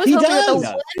trains, and I was hoping that the one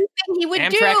thing he would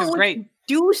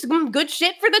do some good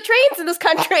shit for the trains in this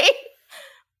country.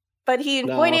 But he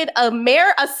appointed a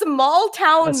small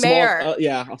town mayor.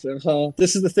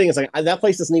 This is the thing. It's like that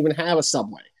place doesn't even have a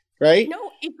subway, right?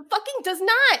 No, it fucking does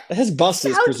not. It has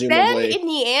buses, South presumably. Bend,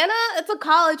 Indiana, it's a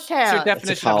college town. What's your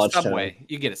definition of a subway? Town.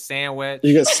 You get a sandwich.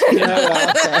 You get $5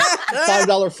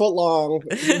 footlong.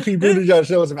 Pete Buttigieg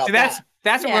knows about that.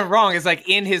 That's what went wrong. Is like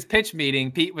in his pitch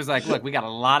meeting, Pete was like, "Look, we got a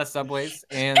lot of subways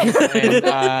in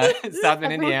South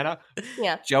Bend, Indiana."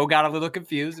 Yeah. Joe got a little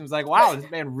confused and was like, "Wow,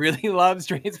 this man really loves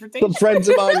transportation." Some friends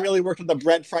of mine really worked on the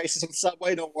bread prices of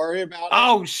Subway. Don't worry about it.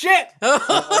 Oh shit!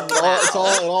 It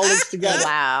all links together.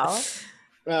 Wow.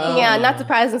 Yeah, not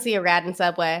surprised to see a rat in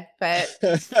Subway, but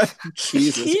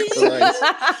Jesus Christ.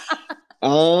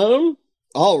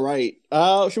 All right.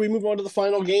 Should we move on to the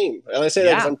final game? And I say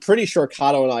that because I'm pretty sure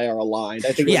Kato and I are aligned.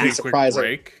 I think it would be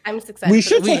surprising. I'm excited. We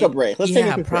should take a break. Let's take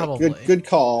a quick break. Good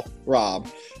call, Rob.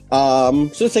 So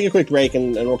let's take a quick break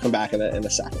and we'll come back in a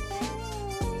second.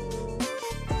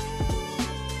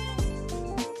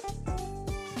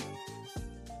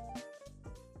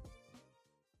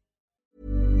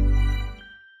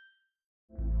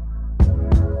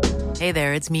 Hey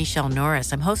there, it's Michelle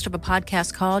Norris. I'm host of a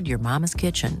podcast called Your Mama's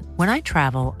Kitchen. When I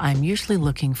travel, I'm usually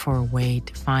looking for a way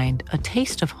to find a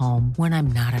taste of home when I'm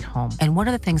not at home. And one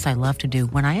of the things I love to do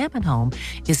when I am at home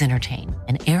is entertain.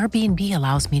 And Airbnb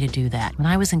allows me to do that. When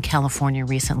I was in California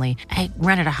recently, I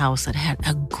rented a house that had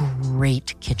a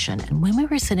great kitchen. And when we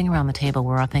were sitting around the table,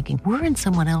 we're all thinking, we're in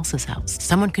someone else's house.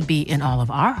 Someone could be in all of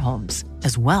our homes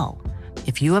as well.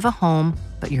 If you have a home,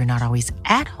 but you're not always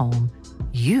at home,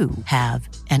 you have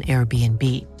an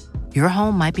Airbnb. Your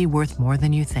home might be worth more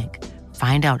than you think.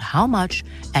 Find out how much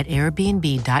at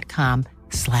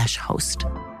airbnb.com/host.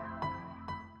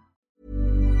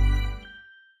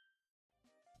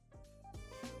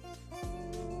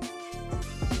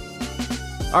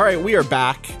 All right, we are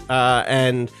back,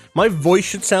 and my voice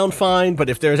should sound fine, but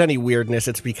if there's any weirdness,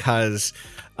 it's because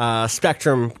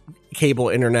Spectrum Cable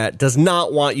Internet does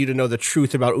not want you to know the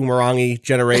truth about Umurangi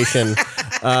Generation.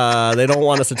 They don't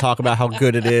want us to talk about how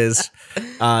good it is.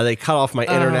 They cut off my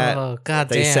internet. Oh, God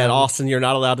They damn. said, Austin, you're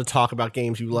not allowed to talk about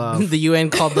games you love. The UN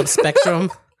called them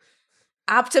Spectrum.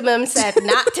 Optimum said,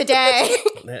 not today.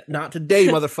 Not today,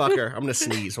 motherfucker. I'm going to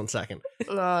sneeze 1 second.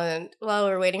 While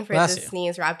we're waiting for Bless it to you.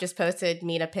 sneeze, Rob just posted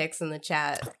Meta pics in the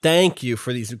chat. Thank you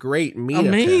for these great Meta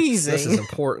Amazing. pics. This is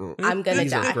important. I'm gonna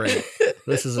These die. are great.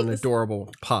 This is an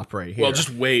adorable pop right here. Well, just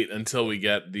wait until we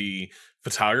get the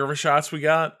photographer shots we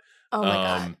got. Oh my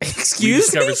God.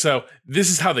 Excuse me? So this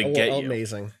is how they get you.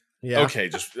 Amazing. Yeah. Okay,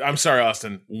 I'm sorry,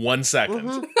 Austin. 1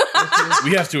 second.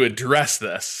 We have to address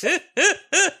this.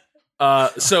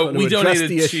 So we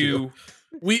donated to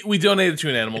we donated to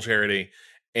an animal charity,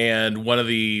 and one of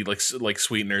the like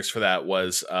sweeteners for that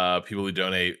was people who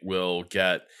donate will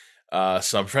get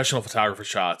some professional photographer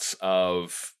shots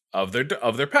of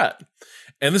their pet,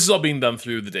 and this is all being done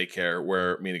through the daycare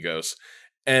where Mina goes.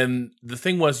 And the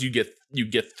thing was, you get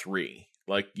 3.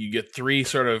 Like you get 3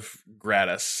 sort of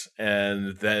gratis,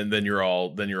 and then you're all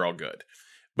good.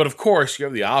 But of course, you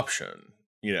have the option.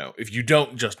 If you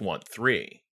don't just want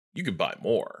 3, you could buy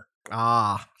more.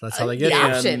 That's how they get the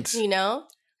it. options,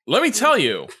 Let me tell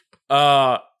you,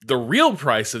 the real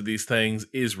price of these things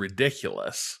is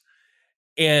ridiculous.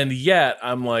 And yet,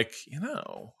 I'm like,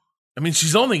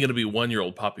 she's only going to be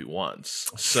 1-year-old puppy once.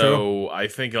 So I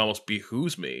think it almost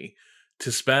behooves me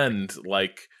to spend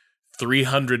like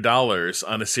 $300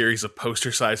 on a series of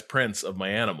poster-sized prints of my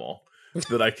animal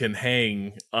that I can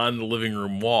hang on the living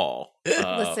room wall.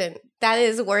 Listen, that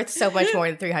is worth so much more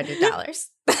than $300.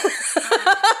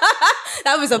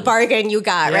 That was a bargain you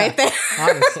got right there.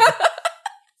 Honestly.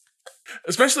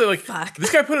 Especially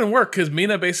this guy put in work because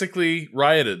Mina basically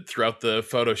rioted throughout the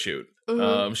photo shoot.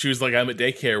 Mm-hmm. She was like, I'm at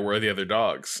daycare, where are the other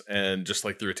dogs? And just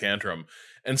like threw a tantrum.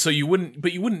 And so you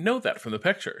wouldn't know that from the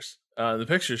pictures. In the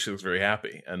pictures, she looks very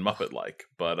happy and Muppet-like,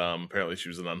 but apparently she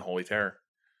was an unholy terror.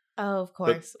 Oh, of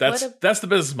course. But that's the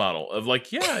business model of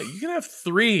like, yeah, you can have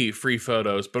 3 free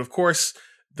photos, but of course,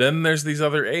 then there's these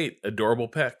other 8 adorable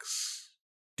pics.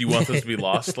 Do you want those to be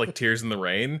lost like tears in the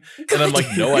rain? And I'm like,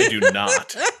 no, I do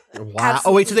not. Wow. Absolutely.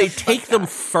 Oh, wait, so they take them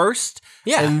first?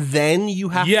 Yeah. And then you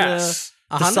have to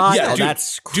decide? Yeah,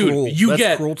 that's cruel.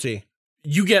 That's cruelty.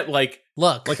 You get like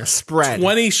a spread.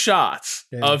 20 shots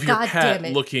of your God pet damn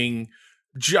it. looking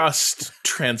just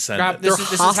transcendent. This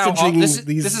is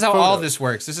how all photos. this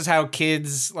works. This is how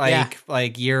kids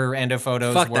like year end of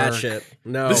photos Fuck work. that shit.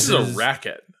 No. This is a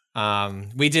racket.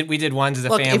 We did ones as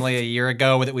a family a year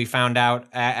ago that we found out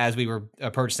as we were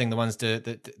purchasing the ones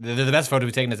the best photo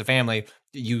we've taken as a family.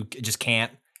 You just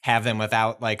can't have them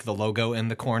without like the logo in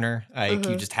the corner. Like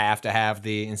you just have to have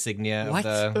the insignia of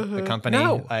the company.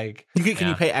 No. Like Can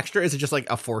you pay extra? Is it just like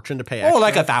a fortune to pay extra?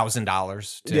 like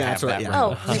 $1,000 to have that.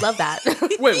 Oh, we love that.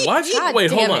 Wait, what? God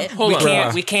Wait, hold damn on. it. Hold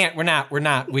on. We can't. We're not.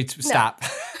 We stop.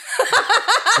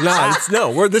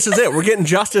 This is it. We're getting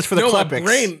justice for the No, my Kleppics.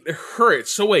 brain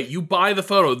hurts. So wait, you buy the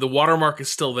photo, the watermark is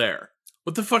still there.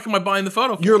 What the fuck am I buying the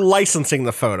photo for? You're licensing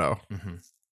the photo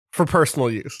for personal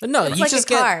use. No, It's you like just a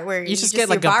get car where you just you're get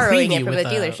like a borrowing it preview from with the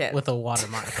dealership. with a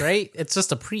watermark, right? It's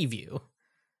just a preview.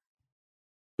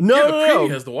 No, yeah, the no, preview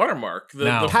no. has the watermark. The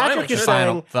No. Patrick final is should.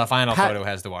 saying- The final Pat- photo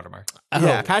has the watermark.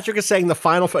 Yeah, Patrick is saying the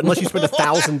final photo, unless you spend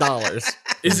 $1,000.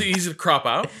 Is it easy to crop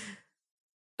out?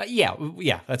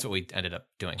 Yeah, that's what we ended up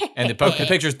doing. And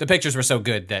the pictures were so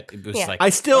good that it was like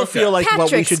I still feel like what we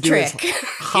Patrick's should do is trick.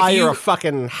 hire a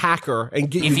fucking hacker and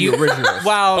get if you the originals.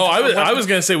 Well, Oh, I was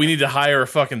gonna say we need to hire a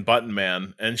fucking button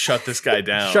man and shut this guy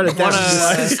down. Shut it down.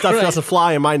 This stuff doesn't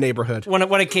fly in my neighborhood. one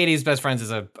of Katie's best friends is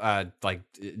a like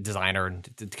designer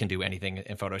and can do anything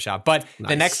in Photoshop. But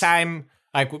the next time,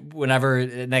 like whenever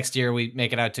next year we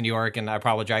make it out to New York, and I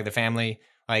probably drag the family,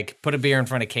 like put a beer in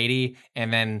front of Katie,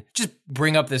 and then just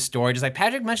bring up this story. Just like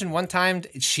Patrick mentioned one time,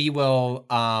 she will.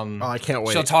 I can't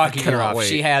wait. She'll talk I you cannot off. wait.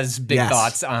 She has big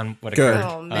thoughts on what Good. occurred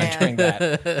Oh, man. during that.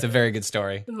 It's a very good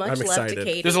story. Much I'm love excited. to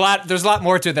Katie. There's a lot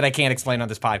more to it that I can't explain on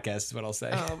this podcast. Is what I'll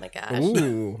say. Oh my gosh.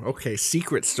 Ooh, okay.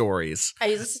 Secret stories. I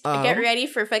just get ready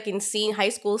for fucking high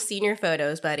school senior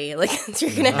photos, buddy. Like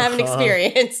you're gonna have an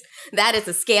experience. That is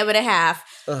a scam and a half.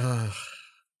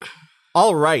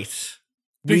 All right.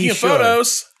 Speaking of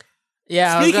photos,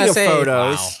 Yeah, Speaking I was of gonna say,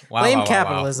 photos, blame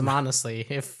capitalism, honestly.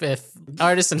 If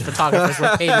artists and photographers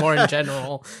were paid more in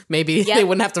general, maybe they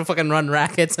wouldn't have to fucking run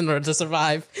rackets in order to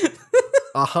survive.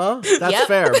 That's Yep.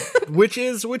 fair. Which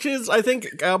is I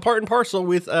think part and parcel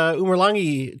with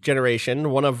Umerlangi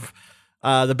Generation, one of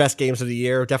the best games of the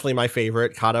year. Definitely my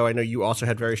favorite. Kato, I know you also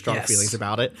had very strong Yes. feelings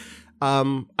about it.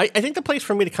 I think the place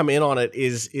for me to come in on it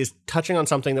is touching on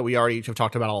something that we already have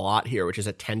talked about a lot here, which is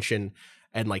attention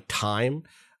and like time.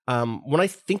 When I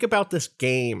think about this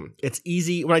game, it's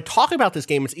easy. When I talk about this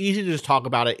game, it's easy to just talk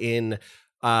about it in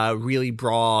really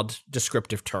broad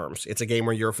descriptive terms. It's a game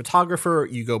where you're a photographer,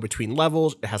 you go between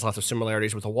levels. It has lots of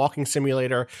similarities with a walking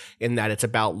simulator in that it's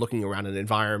about looking around an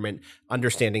environment,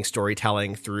 understanding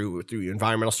storytelling through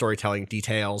environmental storytelling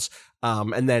details.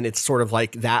 And then it's sort of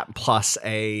like that plus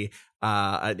an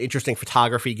interesting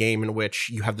photography game in which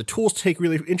you have the tools to take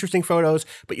really interesting photos,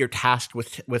 but you're tasked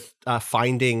with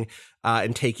finding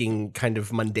and taking kind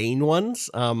of mundane ones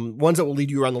that will lead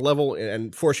you around the level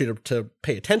and force you to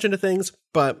pay attention to things.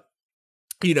 But,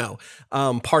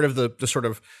 part of the sort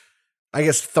of, I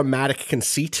guess, thematic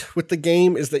conceit with the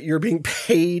game is that you're being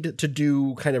paid to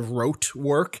do kind of rote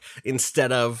work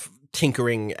instead of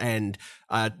tinkering and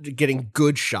getting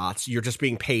good shots. You're just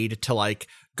being paid to like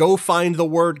go find the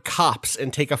word cops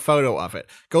and take a photo of it.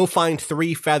 Go find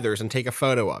 3 feathers and take a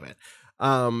photo of it.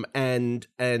 And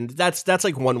that's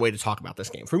like one way to talk about this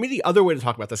game. For me, the other way to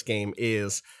talk about this game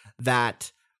is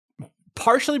that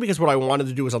partially because what I wanted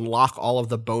to do was unlock all of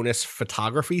the bonus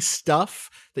photography stuff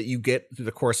that you get through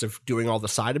the course of doing all the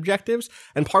side objectives,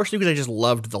 and partially because I just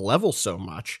loved the level so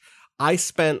much. I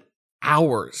spent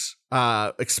hours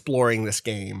exploring this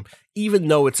game, even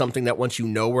though it's something that once you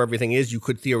know where everything is, you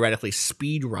could theoretically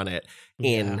speed run it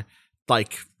in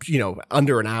like,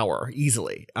 under an hour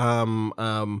easily.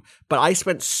 But I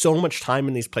spent so much time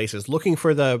in these places looking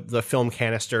for the film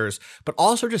canisters, but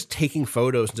also just taking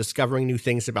photos and discovering new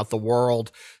things about the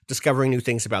world, discovering new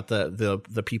things about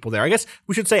the people there. I guess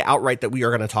we should say outright that we are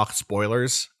going to talk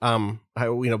spoilers.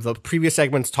 The previous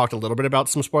segments talked a little bit about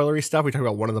some spoilery stuff. We talked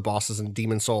about one of the bosses in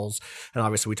Demon Souls, and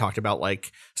obviously we talked about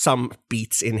like some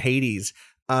beats in Hades.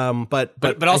 But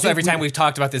also every time we've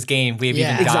talked about this game, we've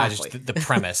even dodged the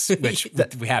premise, which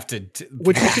we have to,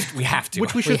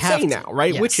 which we should say now,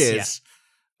 right? Yes, which is,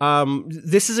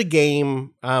 this is a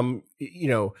game,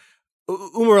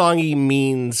 Umurangi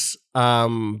means,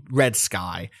 red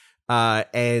sky.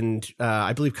 And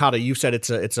I believe Kata, you said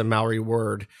it's a Maori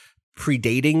word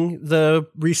predating the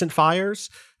recent fires.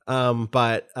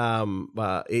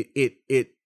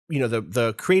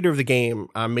 The creator of the game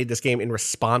made this game in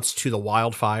response to the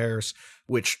wildfires,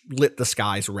 which lit the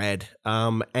skies red.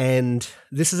 And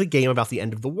this is a game about the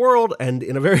end of the world, and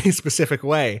in a very specific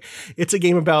way. It's a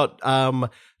game about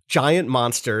giant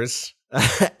monsters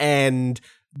and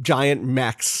giant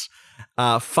mechs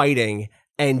fighting,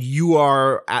 and you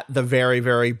are at the very,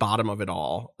 very bottom of it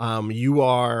all. You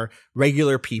are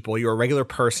regular people. You're a regular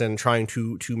person trying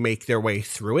to make their way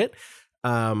through it.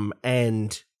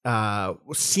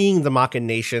 Seeing the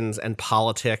machinations and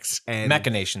politics and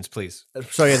machinations, please.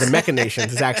 So yeah, the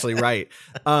machinations is actually right.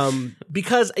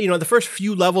 Because the first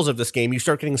few levels of this game, you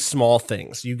start getting small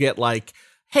things. You get like,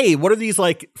 hey, what are these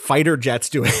like fighter jets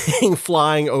doing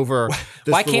flying over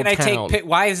this Why can't town?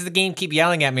 Why does the game keep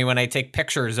yelling at me when I take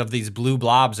pictures of these blue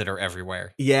blobs that are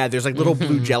everywhere? Yeah, there's like little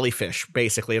blue jellyfish,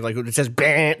 basically. Like it says,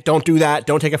 don't do that.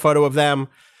 Don't take a photo of them.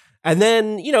 And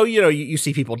then, you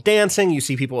see people dancing, you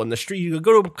see people in the street, you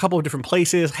go to a couple of different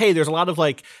places. Hey, there's a lot of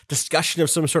like discussion of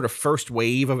some sort of first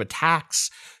wave of attacks.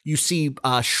 You see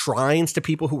shrines to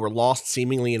people who were lost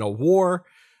seemingly in a war.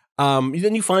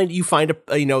 Then you find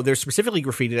there's specifically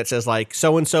graffiti that says like,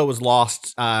 so-and-so was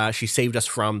lost. She saved us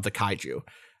from the kaiju.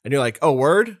 And you're like, oh,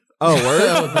 word? Oh,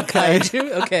 word? The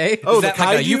kaiju? Okay. Oh, is that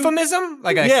like a euphemism?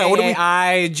 Like a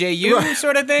K-A-I-J-U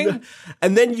sort of thing?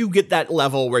 And then you get that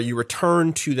level where you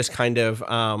return to this kind of,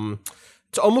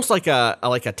 it's almost like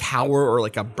a tower or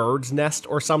like a bird's nest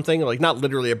or something. Like not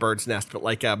literally a bird's nest, but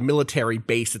like a military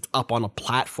base that's up on a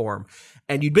platform.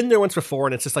 And you'd been there once before,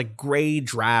 and it's this like gray,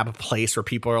 drab place where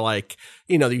people are like,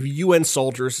 the UN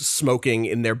soldiers smoking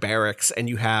in their barracks, and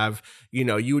you have, you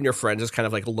and your friends just kind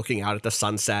of like looking out at the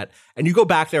sunset. And you go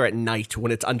back there at night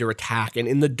when it's under attack, and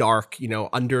in the dark,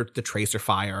 under the tracer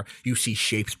fire, you see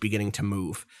shapes beginning to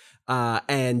move.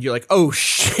 And you're like, oh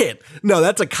shit, no,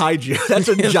 that's a kaiju. That's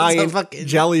a giant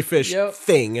jellyfish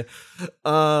thing.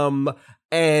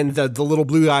 And the little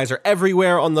blue eyes are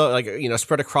everywhere on the,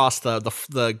 spread across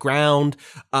the ground.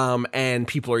 And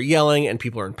people are yelling and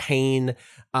people are in pain.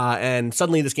 And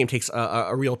suddenly this game takes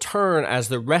a real turn as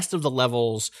the rest of the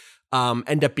levels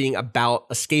end up being about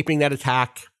escaping that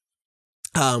attack.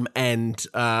 And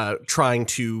trying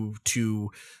to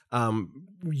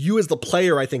you as the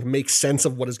player, I think, make sense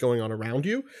of what is going on around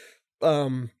you.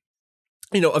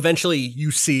 Eventually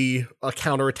you see a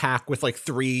counterattack with like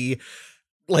 3.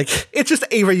 Like it's just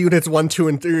Ava units 1, 2,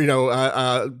 and 3.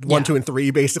 1, 2, and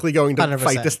 3 basically going to 100%.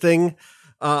 Fight this thing.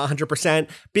 100%.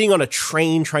 Being on a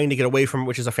train trying to get away from it,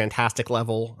 which is a fantastic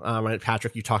level.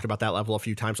 Patrick, you talked about that level a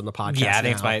few times on the podcast. Yeah, I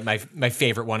think it's my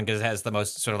favorite one because it has the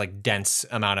most sort of like dense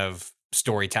amount of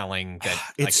storytelling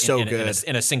that it's good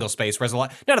in a single space. Whereas none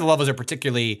of the levels are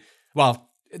particularly well.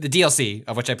 The DLC,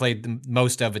 of which I played the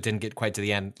most of, it didn't get quite to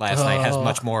the end last night, has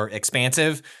much more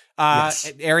expansive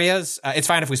areas. It's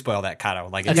fine if we spoil that, Kato.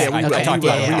 Like, I talked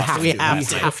about it. We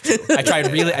have to.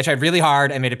 I tried really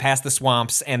hard. I made it past the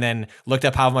swamps, and then looked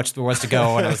up how much there was to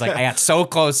go, and I was like, I got so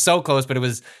close, but it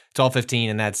was 12:15,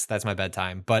 and that's my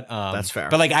bedtime. But that's fair.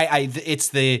 But like,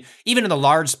 it's even in the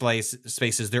large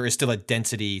spaces, there is still a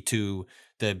density to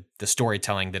the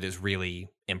storytelling that is really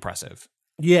impressive.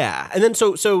 Yeah, and then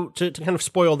so to kind of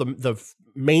spoil the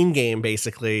main game,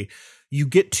 basically, you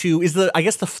get to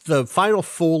the final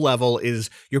full level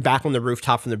is you're back on the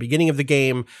rooftop from the beginning of the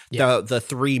game. Yeah. The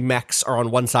 3 mechs are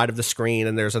on one side of the screen,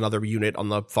 and there's another unit on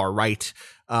the far right.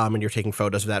 And you're taking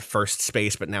photos of that first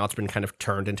space, but now it's been kind of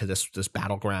turned into this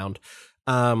battleground.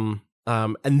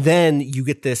 And then you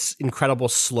get this incredible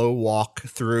slow walk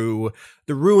through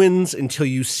the ruins until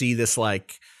you see this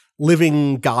like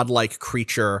living godlike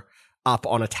creature up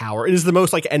on a tower. It is the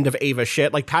most like end of Ava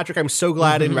shit. Like, Patrick, I'm so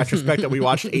glad in retrospect that we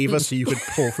watched Ava so you could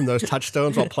pull from those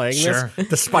touchstones while playing this,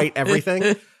 despite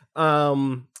everything.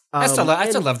 I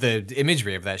still love the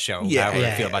imagery of that show. Yeah, how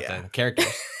I feel about the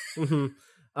characters.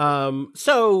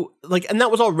 So like, and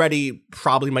that was already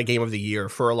probably my game of the year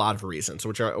for a lot of reasons,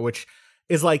 which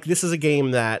is like, this is a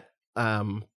game that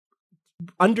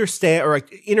understand or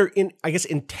like I guess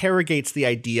interrogates the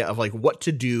idea of like what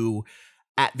to do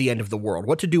at the end of the world,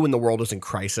 what to do when the world is in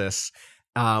crisis.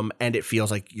 And it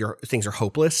feels like things are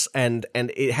hopeless, and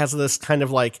it has this kind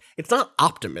of like, it's not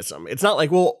optimism. It's not like,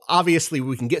 well, obviously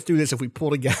we can get through this if we pull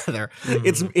together.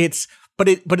 But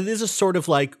it is a sort of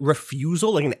like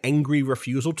refusal, like an angry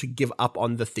refusal to give up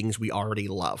on the things we already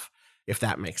love, if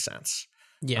that makes sense.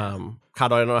 Yeah.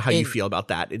 Kato, I don't know how you feel about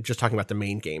that. Just talking about the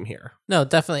main game here. No,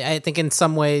 definitely. I think in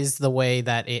some ways the way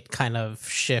that it kind of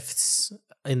shifts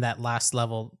in that last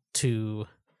level to,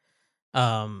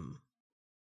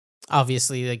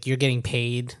 obviously, like, you're getting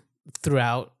paid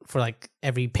throughout for like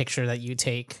every picture that you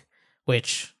take,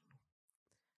 which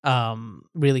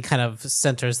really kind of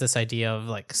centers this idea of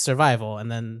like survival.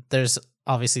 And then there's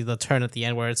obviously the turn at the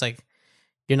end where it's like,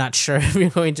 you're not sure if you're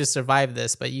going to survive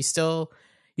this, but you still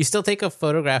take a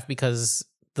photograph because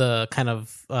the kind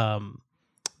of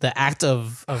the act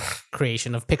of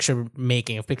creation, of picture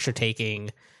making, of picture taking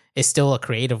is still a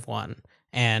creative one.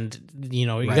 And, you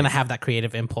know, you're going to have that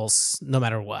creative impulse no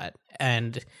matter what.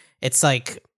 And it's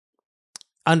like,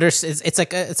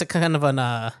 it's a kind of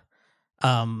an,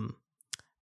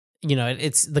 you know,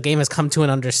 it's, the game has come to an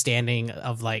understanding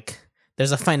of like,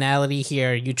 there's a finality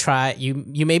here. You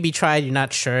maybe tried, you're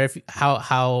not sure if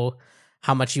how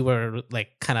much you were like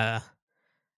kind of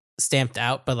stamped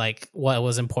out, but like what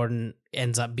was important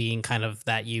ends up being kind of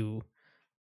that you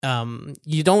don't,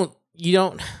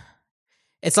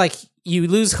 it's like you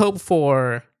lose hope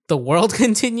for the world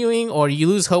continuing, or you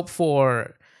lose hope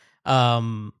for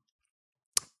the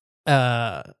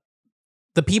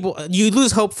people, you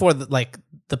lose hope for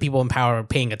the people in power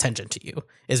paying attention to you,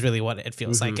 is really what it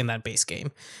feels like in that base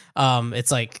game.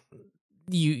 It's like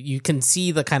you can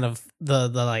see the kind of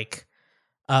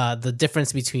the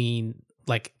difference between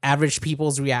like average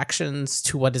people's reactions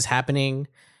to what is happening,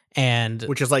 and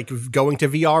which is like going to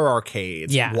VR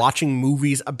arcades, watching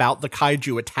movies about the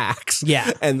kaiju attacks,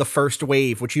 and the first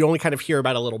wave, which you only kind of hear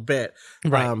about a little bit,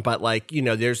 right? But like, you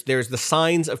know, there's the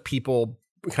signs of people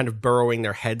kind of burrowing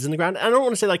their heads in the ground. I don't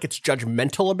want to say like it's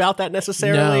judgmental about that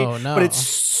necessarily, no.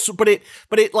 but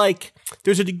it like,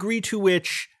 there's a degree to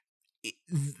which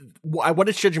what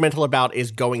it's judgmental about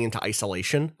is going into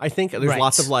isolation. I think there's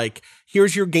lots of like,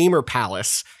 here's your gamer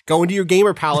palace, go into your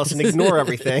gamer palace and ignore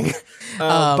everything.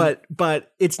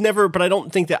 But it's never, but I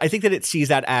don't think that, I think that it sees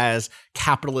that as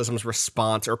capitalism's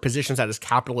response, or positions that as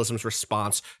capitalism's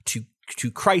response to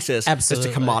crisis, is to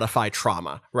commodify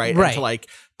trauma, right? And to like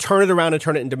turn it around and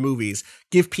turn it into movies,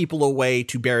 give people a way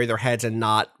to bury their heads and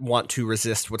not want to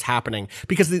resist what's happening.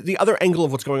 Because the other angle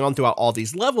of what's going on throughout all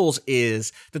these levels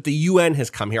is that the UN has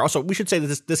come here. Also, we should say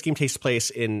that this game takes place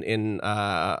in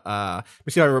I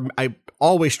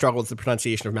always struggle with the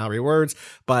pronunciation of Maori words,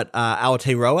 but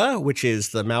Aotearoa, which is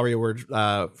the Maori word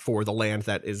for the land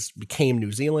that became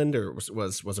New Zealand, or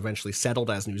was eventually settled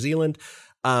as New Zealand.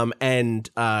 And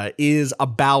is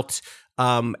about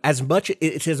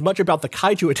it's as much about the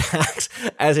kaiju attacks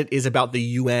as it is about the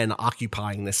UN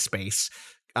occupying this space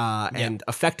and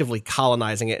effectively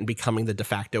colonizing it and becoming the de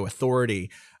facto authority,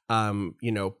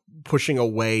 you know, pushing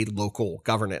away local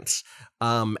governance.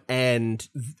 And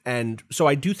so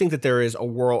I do think that there is a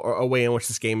way in which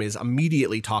this game is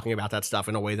immediately talking about that stuff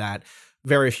in a way that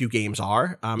very few games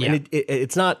are. And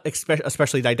it's not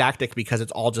especially didactic because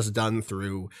it's all just done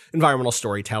through environmental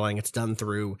storytelling. It's done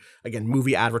through, again,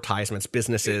 movie advertisements,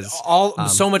 businesses.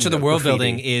 So much of the world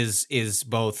building is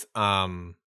both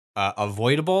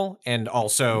avoidable and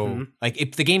also like,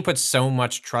 if the game puts so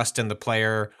much trust in the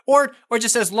player, or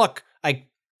just says, look, like,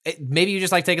 maybe you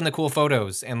just like taking the cool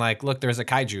photos and like, look, there's a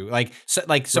kaiju. Like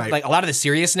a lot of the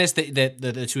seriousness that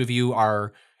the two of you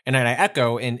are, and I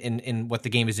echo in what the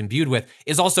game is imbued with,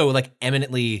 is also like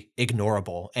eminently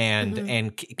ignorable, and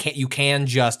you can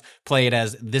just play it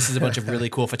as, this is a bunch of really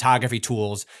cool photography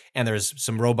tools, and there's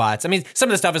some robots. I mean, some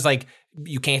of the stuff is like,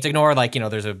 you can't ignore, like, you know,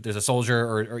 there's a soldier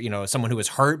or you know, someone who is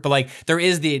hurt, but like, there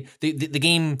is the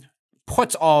game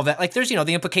puts all that, like, there's, you know,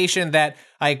 the implication that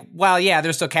like, well, yeah,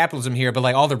 there's still capitalism here, but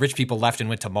like, all the rich people left and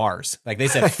went to Mars. Like, they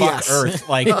said, fuck Earth.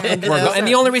 Like, and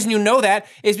the only reason you know that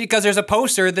is because there's a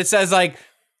poster that says like,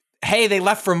 hey, they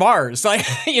left for Mars. Like,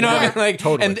 you know what I mean? Like,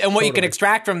 Totally, and what you can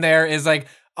extract from there is like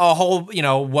a whole, you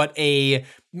know, what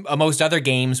most other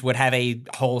games would have a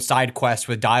whole side quest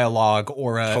with dialogue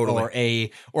or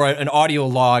an audio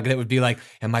log that would be like,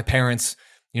 and my parents,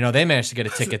 you know, they managed to get a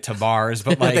ticket to Mars,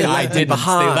 but like I didn't. They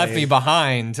left me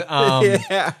behind.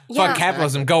 Fuck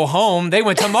capitalism. Go home. They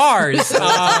went to Mars.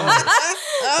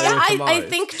 I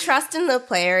think trust in the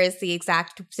player is the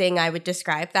exact thing I would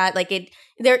describe that. Like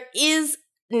there is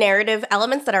narrative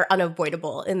elements that are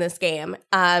unavoidable in this game,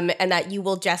 and that you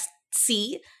will just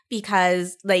see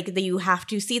because like you have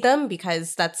to see them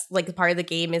because that's like the part of the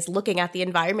game is looking at the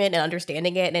environment and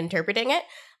understanding it and interpreting it.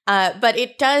 But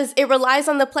it relies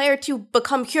on the player to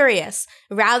become curious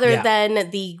rather than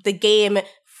the game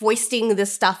foisting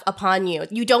this stuff upon you.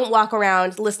 You don't walk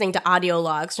around listening to audio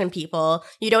logs from people.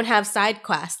 You don't have side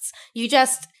quests. You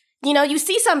just, you know, you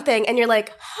see something and you're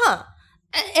like, huh.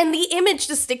 And the image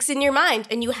just sticks in your mind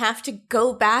and you have to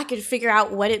go back and figure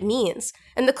out what it means.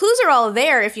 And the clues are all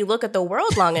there if you look at the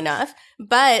world long enough,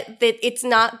 but it's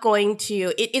not going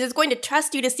to, it is going to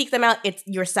trust you to seek them out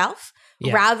yourself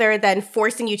rather than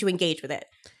forcing you to engage with it.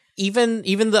 Even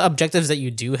the objectives that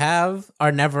you do have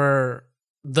are never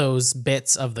those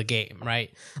bits of the game,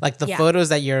 right? Like the photos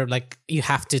that you're like, you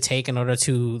have to take in order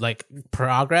to like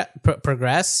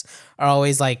progress are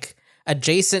always like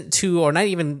adjacent to or not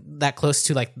even that close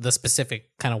to like the specific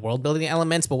kind of world building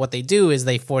elements, but what they do is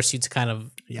they force you to kind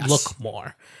of look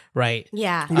more, right?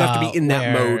 Yeah. You have to be in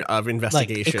that mode of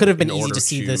investigation. Like, it could have been easy to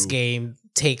see this game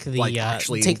take the like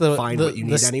actually take the find what you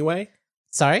need anyway.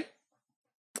 Sorry?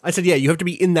 I said, you have to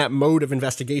be in that mode of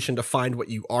investigation to find what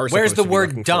you are. Where's the supposed to be word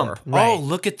looking dump? for. Oh,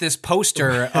 look at this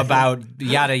poster about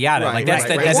yada yada. Right, like that's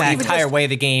right, that's right. the entire way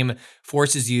the game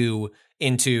forces you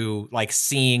into like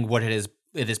seeing what it is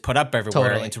put up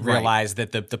everywhere and to realize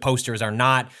that the posters are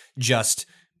not just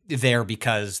there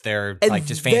because they're like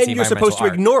just fancy. Then you're supposed to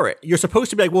art. ignore it. You're supposed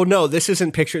to be like, well, no, this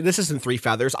isn't Three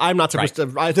Feathers. I'm not supposed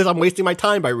to. I'm wasting my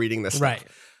time by reading this. Right.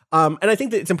 Stuff. And I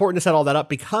think that it's important to set all that up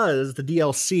because the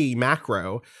DLC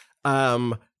macro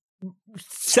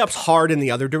steps hard in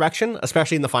the other direction,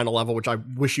 especially in the final level, which I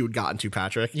wish you had gotten to,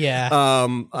 Patrick. Yeah.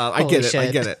 I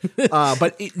get it.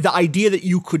 But the idea that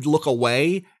you could look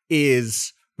away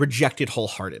is rejected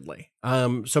wholeheartedly.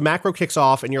 So macro kicks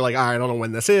off and you're like, I don't know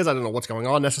when this is. I don't know what's going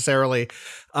on necessarily.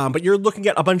 But you're looking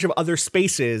at a bunch of other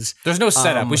spaces. There's no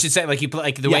setup. We should say like you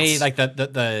like the way like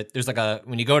the there's like a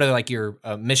when you go to like your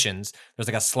missions, there's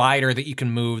like a slider that you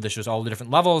can move that shows all the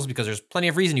different levels because there's plenty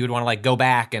of reason you would want to like go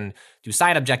back and do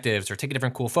side objectives or take a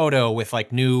different cool photo with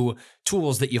like new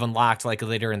tools that you've unlocked like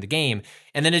later in the game.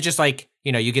 And then it just like,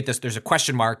 you know, you get this, there's a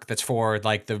question mark that's for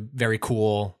like the very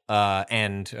cool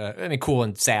cool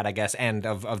and sad, I guess, end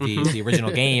of the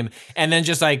original game. And then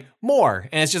just like more.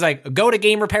 And it's just like, go to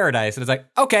Gamer Paradise. And it's like,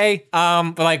 okay.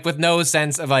 But like with no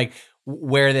sense of like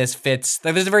where this fits.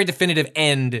 Like there's a very definitive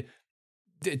end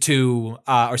to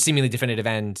or seemingly definitive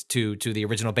end to the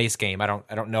original base game. I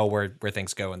don't know where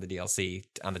things go in the DLC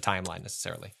on the timeline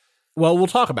necessarily. Well, we'll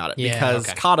talk about it because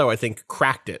Kato, I think,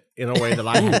 cracked it in a way that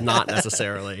I did not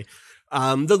necessarily.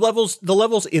 The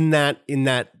levels in that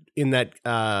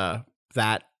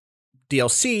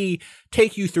DLC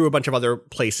take you through a bunch of other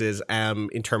places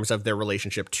in terms of their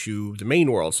relationship to the main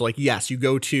world. So like, yes, you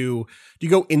go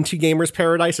into Gamer's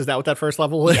Paradise. Is that what that first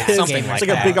level is? Yeah, something it's like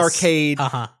a big Palace. arcade,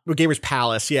 Gamer's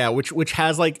Palace. Yeah. Which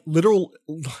has like little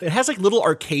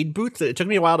arcade booths. It took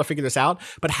me a while to figure this out,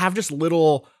 but have just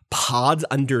little pods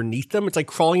underneath them. It's like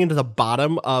crawling into the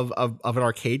bottom of an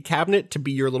arcade cabinet to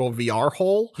be your little VR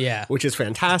hole. Yeah. Which is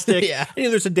fantastic. And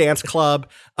there's a dance club.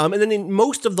 And then in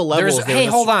most of the levels,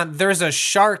 hold on. There's a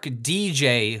shark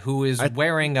DJ who is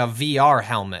wearing a VR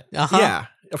helmet. Yeah.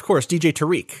 Of course, DJ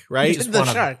Tariq, right? The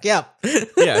shark, yeah,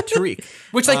 Tariq.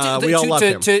 Which like we all love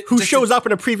him. Who shows up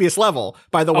in a previous level,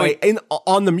 by the way, in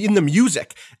the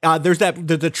music. There's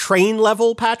the train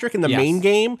level, Patrick, in the main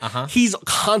game. He's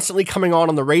constantly coming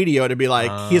on the radio to be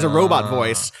like, he has a robot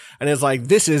voice, and it's like,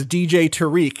 this is DJ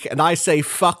Tariq, and I say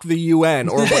fuck the UN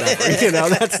or whatever. You know,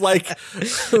 that's like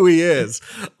who he is.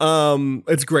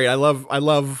 It's great. I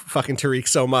love fucking Tariq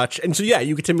so much, and so yeah,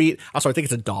 you get to meet. Also, I think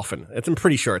it's a dolphin. I'm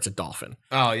pretty sure it's a dolphin.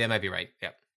 Oh, yeah, might be right. Yeah.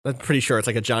 I'm pretty sure it's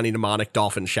like a Johnny Mnemonic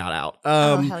dolphin shout out.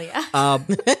 Hell yeah.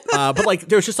 But like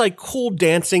there's just like cool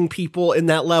dancing people in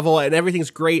that level and everything's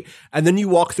great. And then you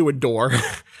walk through a door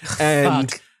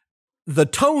and the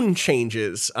tone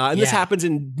changes. And this happens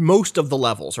in most of the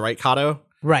levels, right, Kato?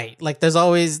 Right. Like there's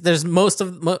most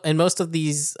of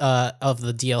these of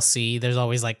the DLC, there's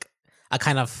always like a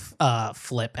kind of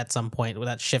flip at some point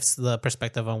that shifts the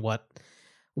perspective on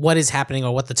what is happening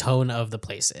or what the tone of the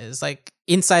place is. Like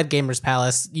inside Gamers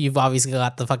Palace, you've obviously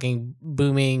got the fucking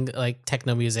booming like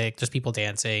techno music. There's people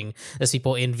dancing. There's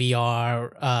people in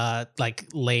VR, like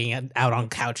laying out on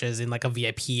couches in like a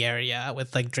VIP area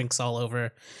with like drinks all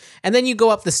over. And then you go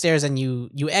up the stairs and you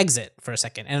exit for a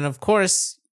second. And of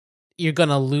course, you're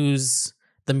gonna lose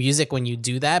the music when you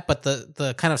do that. But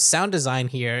the kind of sound design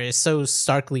here is so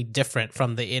starkly different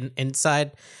from the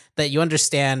inside that you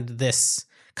understand this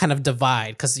kind of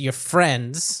divide, because your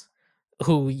friends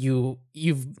who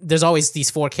there's always these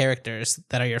 4 characters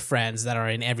that are your friends that are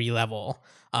in every level,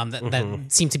 that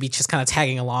seem to be just kind of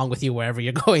tagging along with you wherever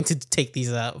you're going to take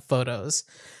these photos.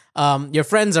 Your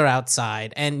friends are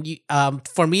outside, and you,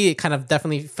 for me, it kind of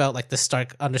definitely felt like the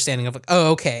stark understanding of like,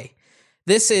 oh, okay,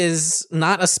 this is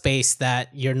not a space that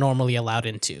you're normally allowed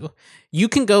into. You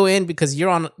can go in because you're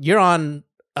on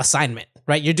assignment,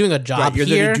 right? You're doing a job. Right, you're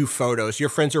here there to do photos. Your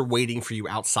friends are waiting for you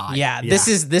outside. Yeah, this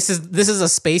is a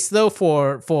space though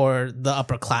for the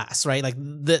upper class, right? Like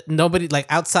nobody like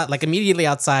outside, like immediately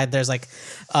outside. There's like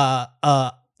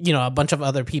a bunch of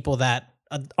other people that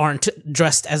aren't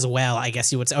dressed as well, I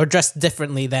guess you would say, or dressed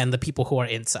differently than the people who are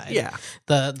inside. Yeah,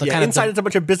 the kind inside it's a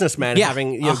bunch of businessmen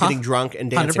having getting drunk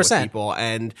and dancing 100%. with people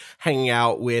and hanging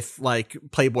out with like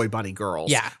Playboy bunny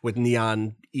girls. Yeah, with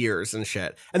neon ears and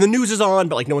shit. And the news is on,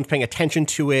 but like no one's paying attention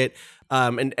to it.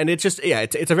 And it's just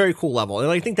it's a very cool level, and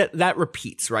I think that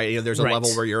repeats, right? There's a level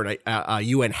where you're in a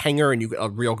UN hangar and you get a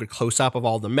real good close up of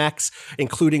all the mechs,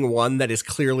 including one that is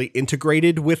clearly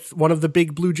integrated with one of the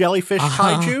big blue jellyfish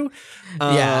kaiju.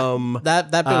 That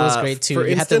bit was great too.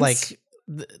 You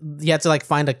had to like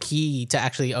find a key to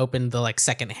actually open the like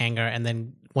second hangar, and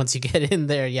then once you get in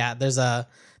there,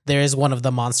 there is one of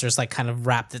the monsters like kind of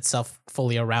wrapped itself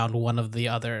fully around one of the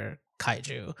other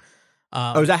kaiju.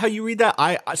 Is that how you read that?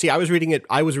 I was reading it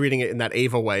in that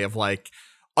Ava way of like,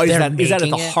 is that at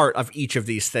the heart of each of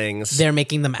these things? They're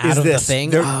making them out of the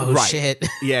thing. Oh right. Shit!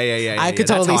 Yeah. I could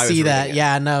totally see that.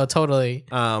 Yeah, no, totally.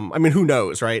 I mean, who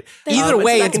knows, right? Either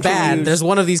way, it's bad. There's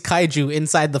one of these kaiju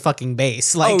inside the fucking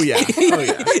base. Like, oh yeah.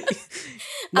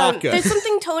 Not good. There's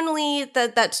something tonally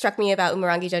that struck me about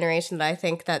Umurangi Generation that I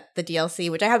think that the DLC,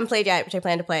 which I haven't played yet, which I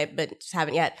plan to play but just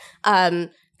haven't yet,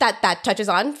 that touches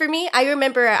on for me. I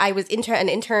remember I was an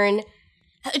intern.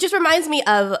 It just reminds me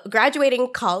of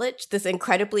graduating college, this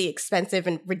incredibly expensive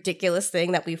and ridiculous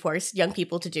thing that we forced young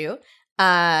people to do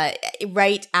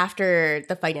right after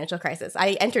the financial crisis.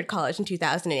 I entered college in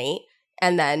 2008.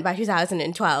 And then by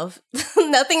 2012,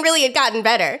 nothing really had gotten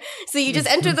better. So you just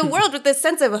enter the world with this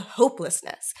sense of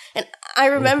hopelessness. And I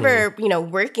remember,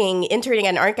 interning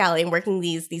at an art gallery and working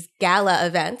these gala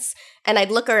events. And I'd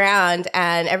look around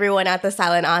and everyone at the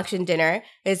silent auction dinner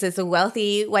is this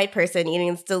wealthy white person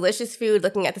eating this delicious food,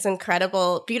 looking at this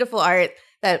incredible, beautiful art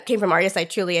that came from artists I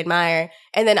truly admire.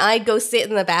 And then I'd go sit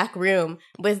in the back room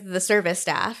with the service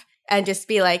staff and just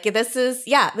be like, this is,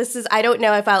 I don't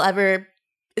know if I'll ever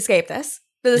escape this.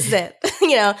 This is it.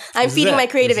 I'm feeding my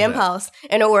creative impulse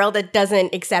in a world that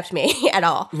doesn't accept me at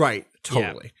all. Right.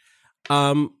 Totally.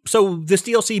 Yeah. So this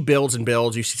DLC builds and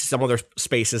builds. You see some other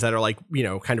spaces that are like,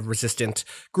 kind of resistant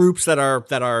groups that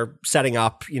are setting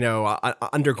up,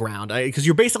 underground, because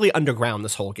you're basically underground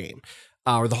this whole game,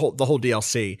 or the whole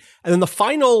DLC. And then the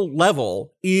final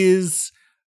level is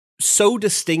so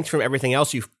distinct from everything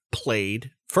else you've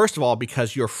played. First of all,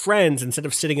 because your friends, instead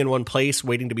of sitting in one place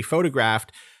waiting to be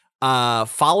photographed,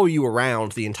 follow you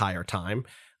around the entire time.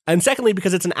 And secondly,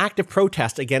 because it's an active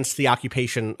protest against the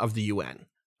occupation of the UN.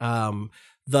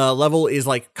 The level is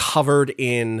like covered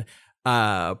in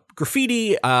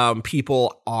graffiti.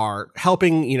 People are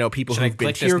helping, people who've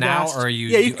been tear gassed. Or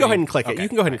you can go ahead and click it. You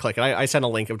can go ahead and click it. I sent a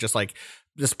link of just like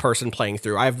this person playing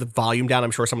through. I have the volume down.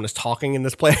 I'm sure someone is talking in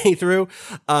this playthrough.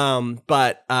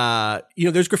 But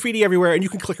there's graffiti everywhere, and you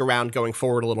can click around going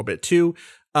forward a little bit too.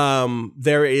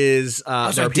 There is. So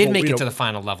I did make it to the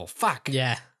final level. Fuck.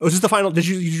 Yeah. Oh, is this the final? Did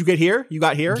you get here? You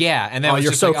got here? Yeah, and then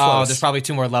you're so close. There's probably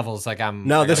 2 more levels. Like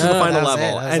this is the final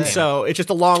level, and so it's just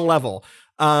a long level.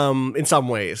 In some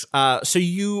ways. So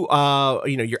you're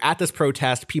at this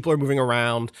protest. People are moving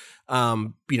around.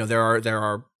 There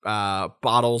are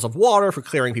bottles of water for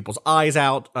clearing people's eyes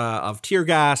out of tear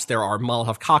gas. There are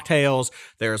Molotov cocktails.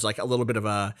 There's like a little bit of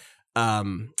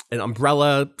an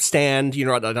umbrella stand,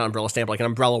 not an umbrella stand, but like an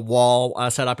umbrella wall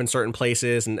set up in certain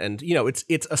places. And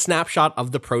it's a snapshot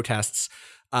of the protests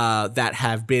that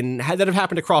have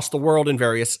happened across the world in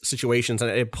various situations, and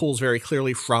it pulls very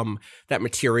clearly from that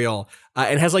material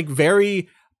and has like very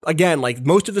again, like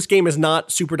most of this game is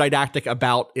not super didactic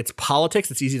about its politics.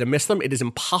 It's easy to miss them. It is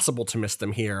impossible to miss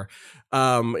them here,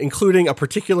 including a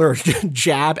particular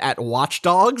jab at Watch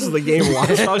Dogs, the game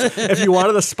Watch Dogs. If you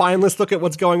wanted a spineless look at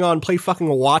what's going on, play fucking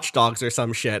Watch Dogs or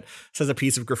some shit, says a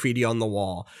piece of graffiti on the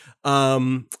wall.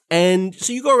 And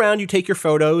so you go around, you take your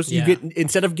photos, you get,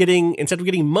 instead of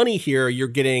getting money here, you're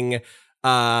getting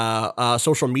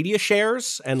social media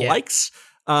shares and likes.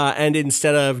 And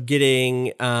instead of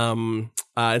being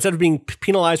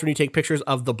penalized when you take pictures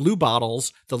of the blue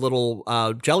bottles, the little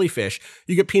jellyfish,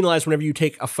 you get penalized whenever you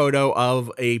take a photo of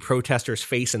a protester's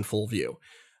face in full view.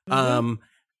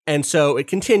 And so it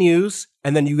continues,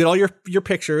 and then you get all your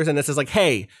pictures, and it says like,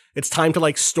 hey, it's time to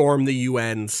like storm the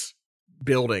UN's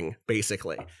building,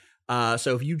 basically.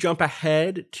 So if you jump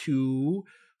ahead to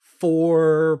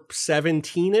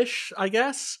 417-ish, I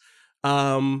guess,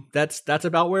 that's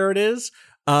about where it is.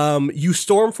 You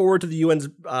storm forward to the UN's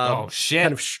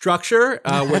kind of structure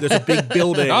where there's a big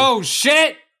building. Oh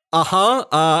shit!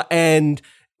 And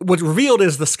what's revealed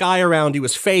is the sky around you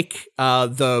is fake.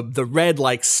 The red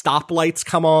like stoplights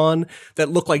come on that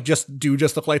look like just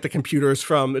look like the computers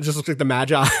from. It just looks like the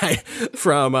Magi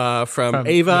from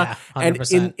Ava.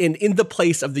 And in the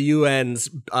place of the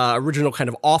UN's original kind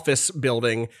of office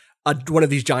building, one of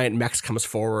these giant mechs comes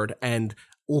forward and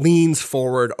lunges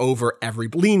forward,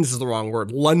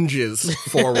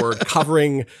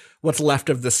 covering what's left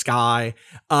of the sky.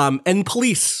 And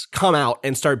police come out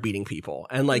and start beating people.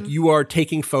 And like you are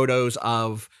taking photos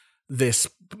of this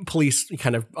police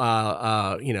kind of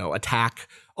attack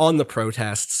on the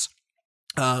protests.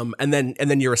 And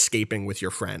then you're escaping with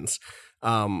your friends.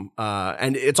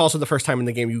 And it's also the first time in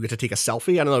the game you get to take a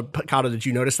selfie. I don't know, Kato, did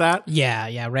you notice that?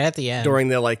 Yeah, right at the end.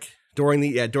 During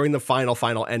the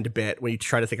final end bit, when you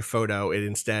try to take a photo,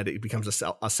 it becomes a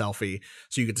selfie,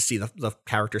 so you get to see the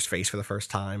character's face for the first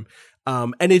time.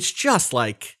 And it's just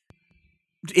like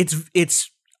it's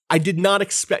I did not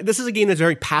expect. This is a game that's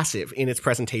very passive in its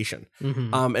presentation,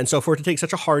 and so for it to take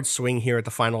such a hard swing here at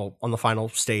on the final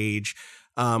stage,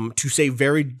 to say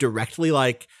very directly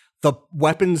like the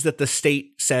weapons that the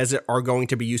state says are going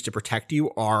to be used to protect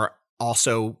you are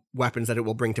also weapons that it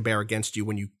will bring to bear against you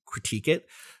when you critique it,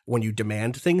 when you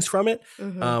demand things from it.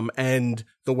 And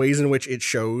the ways in which it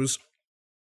shows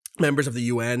members of the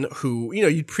UN who,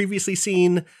 you'd previously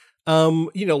seen,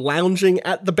 lounging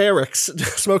at the barracks,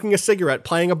 smoking a cigarette,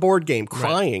 playing a board game,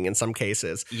 crying in some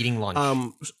cases. Eating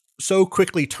lunch. So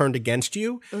quickly turned against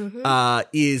you,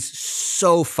 is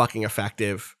so fucking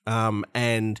effective.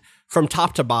 And from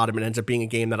top to bottom, it ends up being a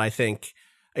game that I think,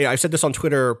 I said this on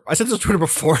Twitter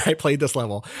before I played this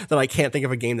level, that I can't think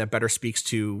of a game that better speaks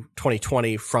to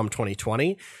 2020 from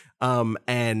 2020.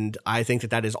 And I think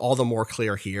that is all the more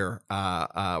clear here.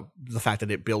 The fact that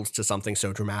it builds to something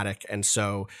so dramatic. And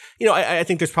so, I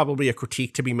think there's probably a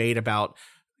critique to be made about,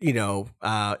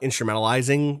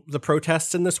 instrumentalizing the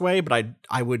protests in this way, but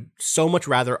I would so much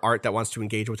rather art that wants to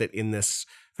engage with it in this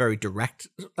very direct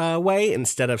way,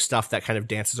 instead of stuff that kind of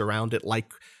dances around it,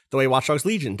 like the way Watch Dogs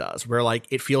Legion does, where like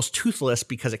it feels toothless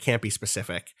because it can't be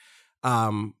specific.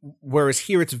 Whereas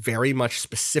here it's very much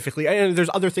specifically, and there's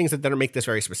other things that make this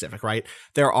very specific, right?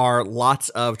 There are lots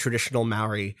of traditional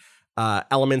Maori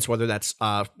elements, whether that's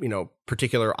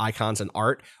particular icons and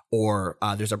art, or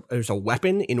there's a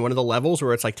weapon in one of the levels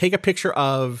where it's like, take a picture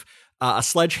of a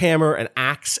sledgehammer, an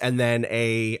axe, and then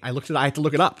I had to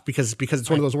look it up because it's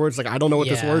one of those words like I don't know what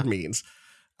this word means.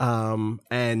 And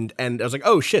I was like,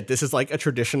 oh shit, this is like a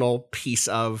traditional piece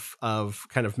of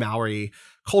kind of Maori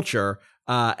culture.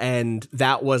 And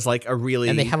that was like a really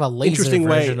and they have a laser interesting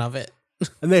version way. of it.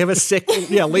 And they have a sick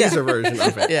laser version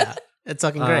of it. Yeah. It's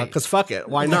fucking great. Because fuck it.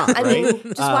 Why not? I right? mean,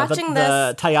 just watching this.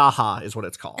 The Taiaha is what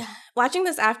it's called. Watching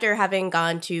this after having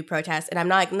gone to protest, and I'm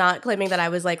not claiming that I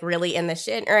was like really in the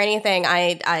shit or anything.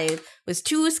 I was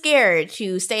too scared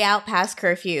to stay out past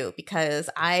curfew because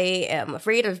I am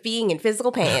afraid of being in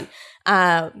physical pain.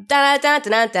 Well,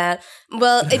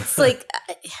 it's like,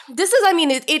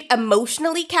 it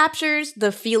emotionally captures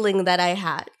the feeling that I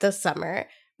had this summer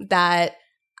that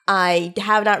I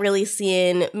have not really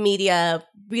seen media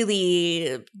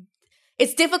really.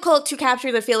 It's difficult to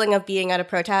capture the feeling of being at a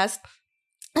protest,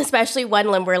 especially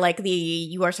one where like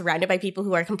you are surrounded by people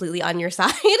who are completely on your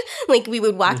side. Like we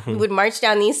would would march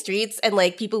down these streets and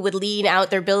like people would lean out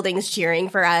their buildings cheering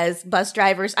for us. Bus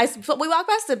drivers, we walked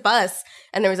past a bus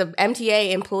and there was an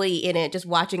MTA employee in it just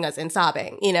watching us and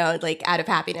sobbing, like out of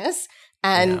happiness.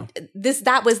 And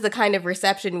that was the kind of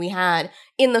reception we had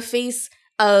in the face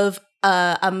of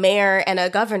a mayor and a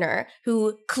governor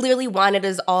who clearly wanted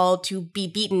us all to be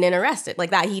beaten and arrested like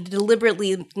that. He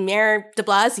deliberately, Mayor de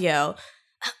Blasio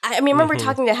I remember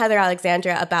talking to Heather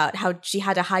Alexandra about how she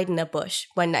had to hide in a bush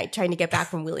one night trying to get back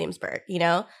from Williamsburg, you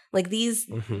know? Like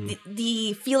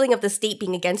the feeling of the state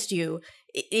being against you,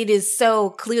 it is so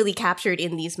clearly captured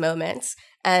in these moments.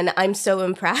 And I'm so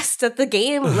impressed that the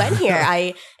game went here.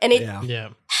 And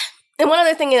one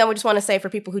other thing I would just want to say for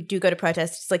people who do go to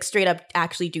protests, like straight up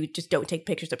actually just don't take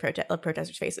pictures of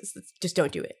protesters' faces. Just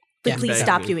don't do it. Please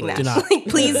stop doing that. Like,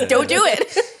 please don't do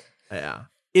it. Yeah.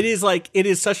 It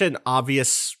is such an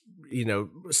obvious,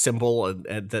 symbol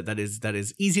and that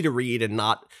is easy to read and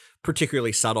not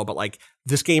particularly subtle, but like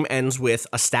this game ends with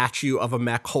a statue of a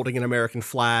mech holding an American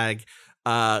flag,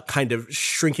 kind of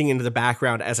shrinking into the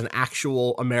background as an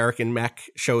actual American mech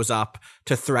shows up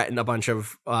to threaten a bunch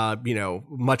of,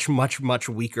 much, much, much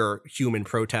weaker human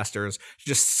protesters to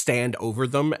just stand over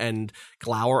them and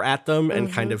glower at them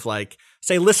and kind of like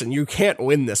say, listen, you can't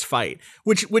win this fight,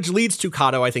 which leads to,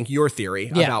 Kato, I think, your theory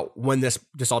about when this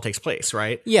all takes place,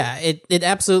 right? Yeah, it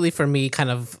absolutely, for me, kind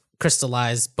of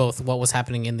crystallized both what was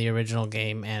happening in the original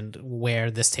game and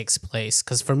where this takes place.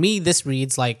 Because for me, this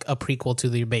reads like a prequel to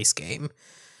the base game,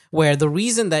 where the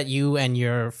reason that you and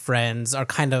your friends are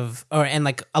kind of, and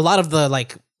like a lot of the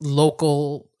like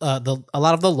local, a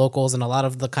lot of the locals and a lot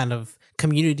of the kind of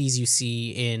communities you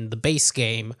see in the base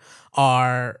game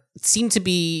seem to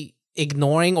be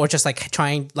ignoring or just like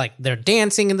trying, like they're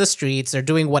dancing in the streets, they're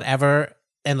doing whatever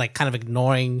and like kind of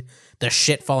ignoring the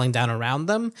shit falling down around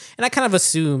them. And I kind of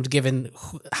assumed, given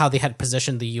how they had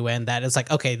positioned the UN, that it's like,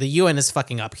 okay, the UN is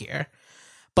fucking up here.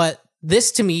 But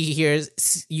this to me here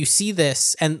is, you see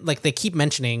this and like they keep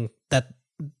mentioning that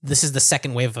this is the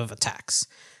second wave of attacks.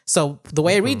 So the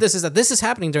way I read this is that this is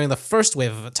happening during the first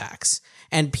wave of attacks,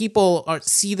 and people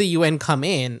see the UN come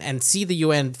in and see the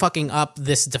UN fucking up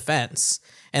this defense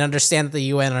and understand that the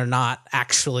UN are not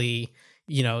actually,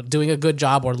 doing a good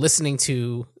job or listening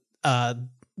to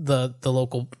the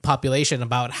local population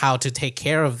about how to take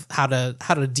care of how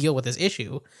to deal with this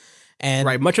issue. And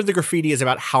right, much of the graffiti is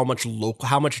about how much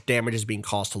damage is being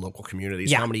caused to local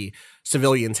communities, how many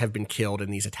civilians have been killed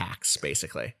in these attacks,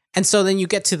 basically. And so then you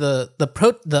get to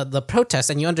the protest,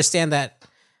 and you understand that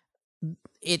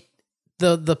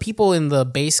the people in the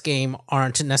base game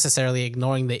aren't necessarily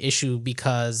ignoring the issue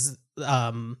because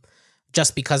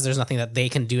just because there's nothing that they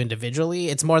can do individually.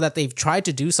 It's more that they've tried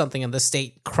to do something and the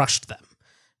state crushed them.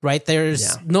 Right?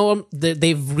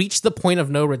 They've reached the point of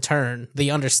no return. They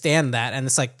understand that. And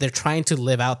it's like, they're trying to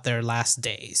live out their last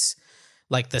days.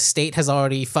 Like the state has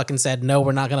already fucking said, no,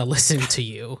 we're not going to listen to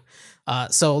you.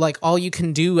 So like all you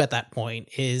can do at that point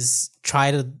is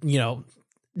try to,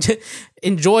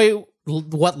 enjoy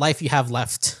what life you have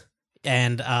left.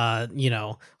 And,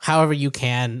 however you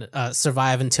can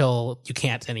survive until you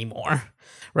can't anymore.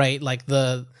 Right? Like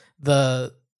the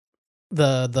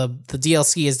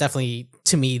DLC is definitely,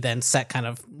 to me, then set kind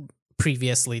of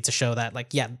previously to show that,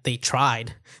 like, yeah, they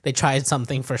tried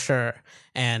something for sure.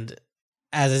 And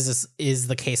as is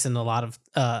the case in a lot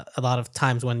of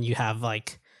times when you have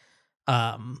like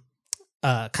kind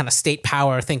of state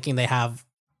power thinking they have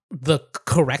the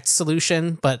correct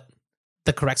solution, but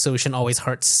the correct solution always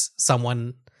hurts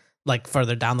someone like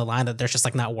further down the line that they're just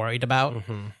like not worried about,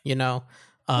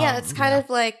 Yeah, it's kind of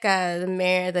like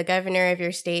the governor of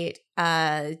your state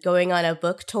going on a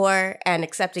book tour and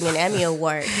accepting an Emmy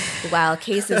Award while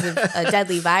cases of a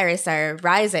deadly virus are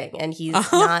rising, and he's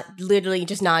literally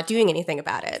just not doing anything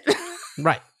about it.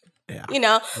 Right.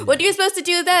 Yeah. What are you supposed to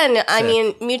do then? I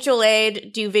mean, mutual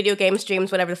aid, do video game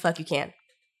streams, whatever the fuck you can.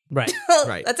 Right.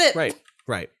 Right. That's it.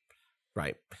 Right.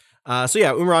 So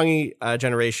yeah, Umurangi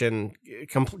Generation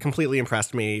completely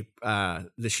impressed me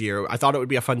this year. I thought it would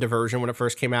be a fun diversion when it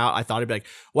first came out. I thought it'd be like,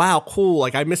 wow, cool.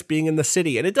 Like I miss being in the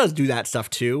city, and it does do that stuff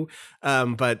too.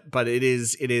 But it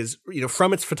is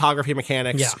from its photography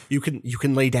mechanics, you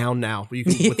can lay down now. You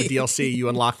can with the DLC, you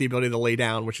unlock the ability to lay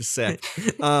down, which is sick.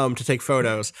 To take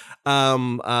photos.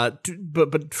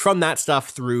 But from that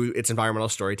stuff through its environmental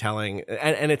storytelling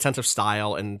and its sense of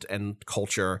style and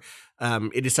culture.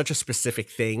 It is such a specific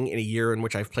thing in a year in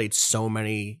which I've played so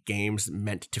many games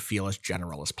meant to feel as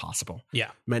general as possible.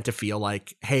 Yeah. Meant to feel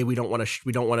like, hey, we don't want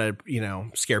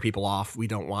to, scare people off. We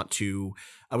don't want to,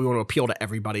 we want to appeal to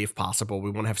everybody if possible. We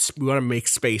want to make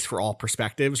space for all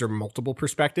perspectives or multiple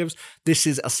perspectives. This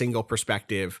is a single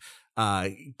perspective,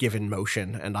 given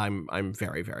motion, and I'm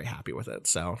very, very happy with it.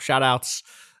 So shout outs,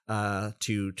 to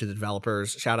the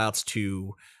developers, shout outs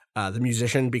to, the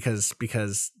musician,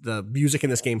 because the music in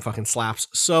this game fucking slaps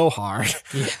so hard.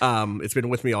 Yeah. It's been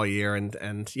with me all year,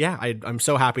 and yeah, I'm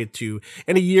so happy to,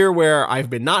 in a year where I've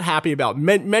been not happy about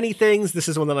many things, this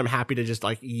is one that I'm happy to just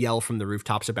like yell from the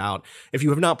rooftops about. If you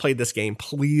have not played this game,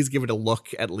 please give it a look.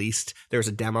 At least there's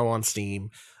a demo on Steam.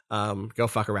 Go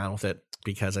fuck around with it,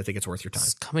 because I think it's worth your time.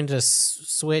 It's coming to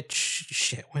Switch.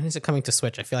 Shit, when is it coming to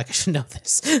Switch? I feel like I should know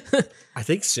this. I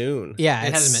think soon. Yeah,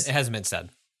 It hasn't been said.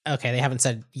 Okay, they haven't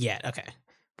said yet. Okay,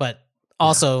 but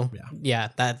also, yeah,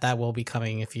 that will be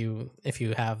coming if you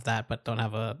have that, but don't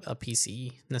have a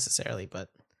PC necessarily. But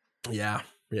yeah,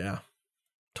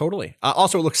 totally.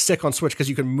 Also, it looks sick on Switch because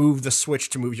you can move the Switch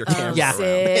to move your camera. Yeah, around.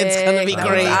 it's gonna be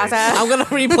great. Awesome. I'm gonna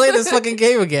replay this fucking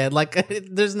game again. Like,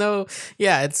 there's no,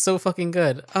 it's so fucking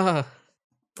good.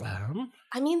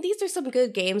 I mean, these are some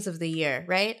good games of the year,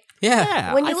 right?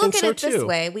 Yeah. When you I look think at so it this too.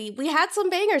 way, we had some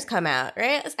bangers come out,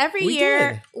 right? Every We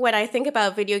year, did. when I think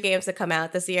about video games that come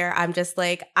out this year, I'm just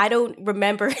like, I don't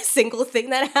remember a single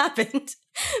thing that happened.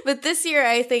 But this year,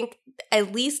 I think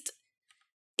at least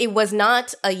it was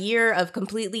not a year of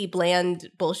completely bland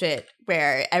bullshit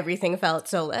where everything felt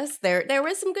soulless. There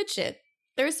was some good shit.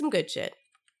 There was some good shit.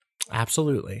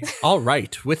 Absolutely. All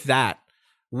right. With that,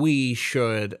 we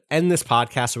should end this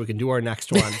podcast so we can do our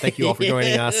next one. Thank you all for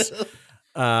joining us.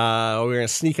 We're going to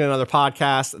sneak in another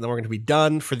podcast, and then we're going to be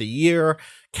done for the year.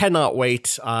 Cannot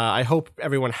wait. I hope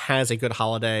everyone has a good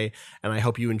holiday, and I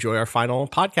hope you enjoy our final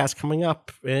podcast coming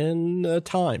up in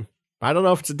time. I don't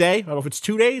know if it's a day. I don't know if it's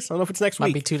 2 days. I don't know if it's next Might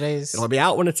week. be 2 days. It'll be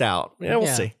out when it's out. Yeah, we'll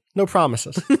see. No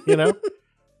promises, you know?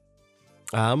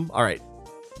 All right.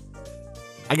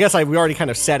 I guess we already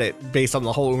kind of said it based on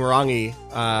the whole Umurangi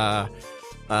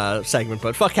segment,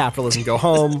 but fuck capitalism, go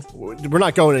home. We're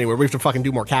not going anywhere. We have to fucking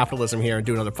do more capitalism here and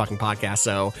do another fucking podcast.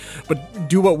 So, but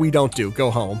do what we don't do. Go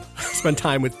home. Spend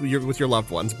time with your loved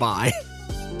ones. Bye.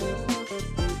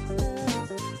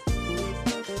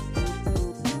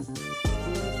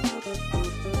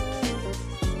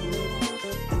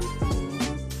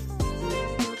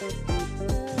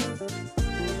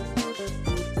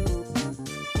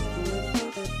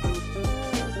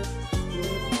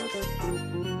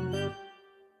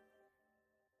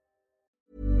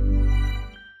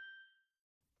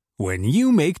 When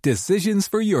you make decisions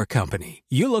for your company,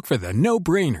 you look for the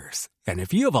no-brainers. And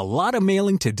if you have a lot of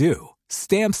mailing to do,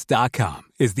 Stamps.com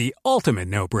is the ultimate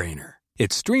no-brainer.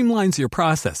 It streamlines your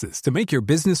processes to make your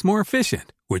business more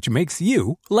efficient, which makes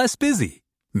you less busy.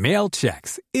 Mail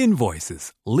checks,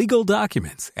 invoices, legal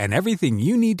documents, and everything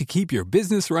you need to keep your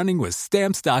business running with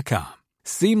Stamps.com.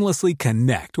 Seamlessly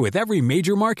connect with every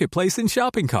major marketplace and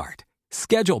shopping cart.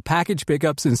 Schedule package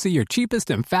pickups and see your cheapest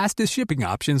and fastest shipping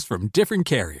options from different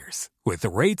carriers, with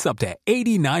rates up to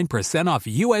 89% off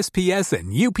USPS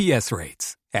and UPS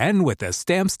rates. And with the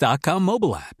Stamps.com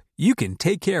mobile app, you can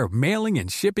take care of mailing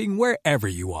and shipping wherever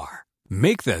you are.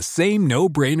 Make the same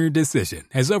no-brainer decision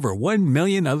as over 1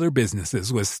 million other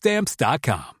businesses with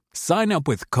Stamps.com. Sign up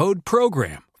with code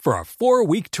PROGRAM for a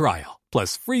 4-week trial,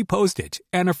 plus free postage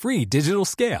and a free digital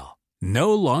scale.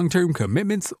 No long-term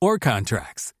commitments or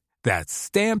contracts. That's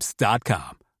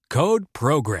Stamps.com. Code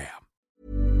PROGRAM.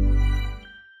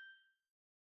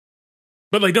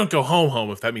 But like, don't go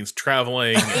home if that means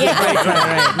traveling.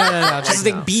 Right. No. Just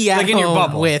like be at Like in home your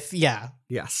bubble. with,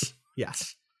 Yes.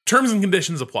 Terms and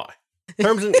conditions apply.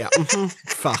 Terms and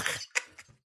fuck.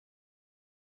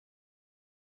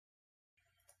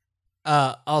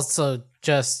 Also,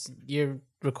 just your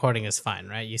recording is fine,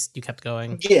 right? You kept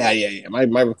going. Yeah.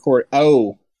 My record.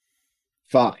 Oh,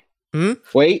 fuck.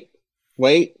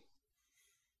 Wait.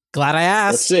 Glad I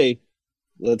asked. Let's see.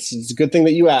 It's a good thing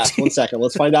that you asked. 1 second.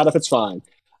 Let's find out if it's fine.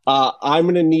 I'm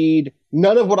going to need...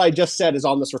 None of what I just said is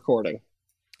on this recording.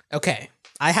 Okay.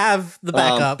 I have the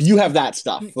backup. You have that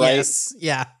stuff, right? Yes.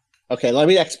 Yeah. Okay, let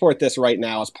me export this right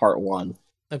now as part 1.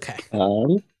 Okay.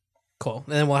 Um, Cool.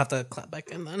 And then we'll have to clap back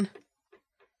in then.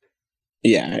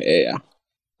 Yeah.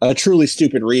 A truly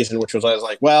stupid reason, which was I was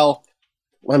like, well,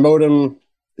 my modem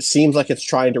seems like it's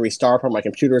trying to restart, but my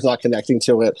computer is not connecting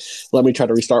to it. Let me try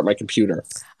to restart my computer.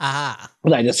 Ah.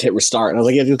 And I just hit restart. And I was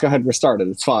like, yeah, just go ahead and restart it.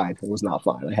 It's fine. It was not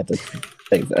fine. I had to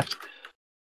save that.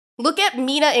 Look at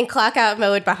Mina in clockout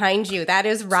mode behind you. That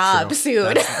is Rob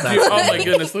soon. Dude, oh my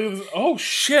goodness! Look at this. Oh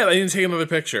shit! I need to take another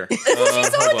picture. She's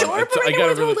so adorable right now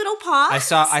with her little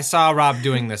paws. I saw Rob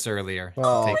doing this earlier.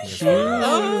 Oh, taking his She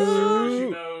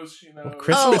knows.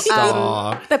 Christmas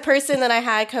dog. The person that I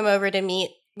had come over to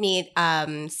meet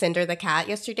Cinder the cat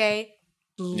yesterday.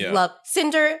 Yeah.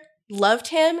 Cinder loved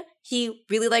him. He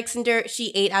really liked Cinder.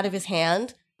 She ate out of his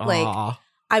hand. Like, Aw.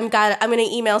 I'm gonna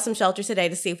email some shelters today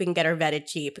to see if we can get her vetted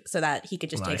cheap so that he could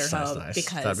just take her Nice. home.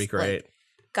 Because That'd be great. like,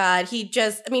 God, she's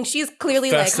clearly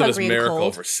Festivus like hungry and miracle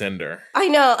cold. for Cinder. I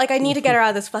know, like I need to get her out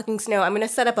of this fucking snow. I'm gonna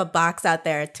set up a box out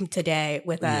there today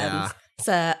with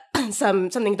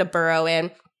something to burrow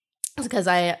in, because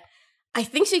I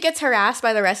think she gets harassed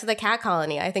by the rest of the cat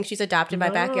colony. I think she's adopted my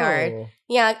backyard.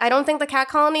 Yeah, I don't think the cat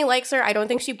colony likes her. I don't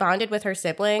think she bonded with her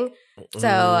sibling.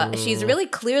 So she's really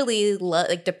clearly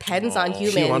depends on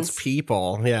humans. She wants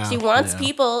people. Yeah, she wants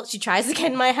people. She tries to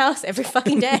get in my house every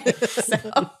fucking day.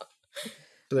 So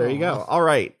there you go. All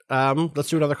right. Let's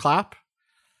do another clap.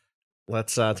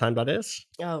 Let's time.is.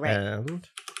 Oh, right.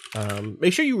 And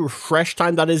make sure you refresh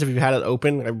time.is if you've had it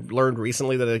open. I've learned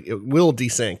recently that it will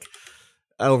desync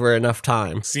over enough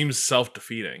time. Seems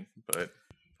self-defeating, but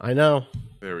I know.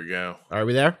 There we go. Are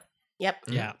we there? Yep.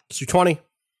 Yeah. Let's do 20.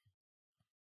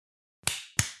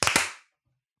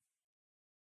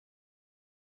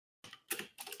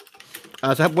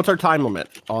 So what's our time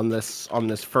limit on this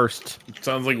first? It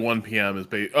sounds like 1 p.m. is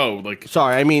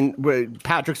Sorry, I mean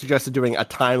Patrick suggested doing a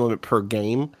time limit per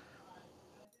game.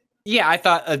 Yeah, I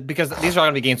thought because these are all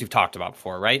going to be games we've talked about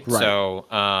before, right? So,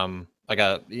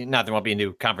 not there won't be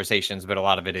new conversations, but a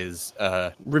lot of it is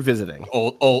revisiting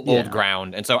old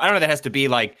ground, and so I don't know if that has to be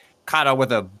like Kata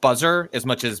with a buzzer as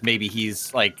much as maybe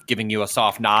he's like giving you a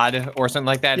soft nod or something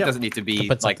like that. It doesn't need to be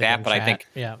like that, but I think,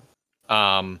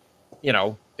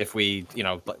 if we,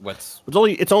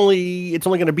 it's only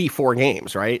going to be 4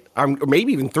 games, right? Or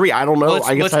maybe even 3. I don't know.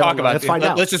 Let's talk about it. Let's find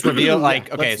out. Let's just reveal. Let's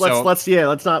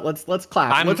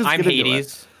clap. I'm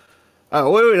Hades. Oh,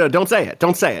 wait, no, don't say it.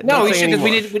 Don't say it. No,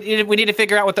 we need to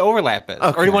figure out what the overlap is.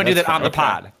 Okay, or do you want to do that on the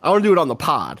pod? I want to do it on the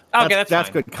pod. Okay,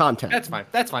 that's good content. That's fine.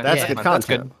 That's good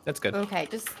content. That's good. Okay,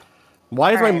 just.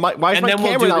 Why is my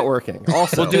camera not working?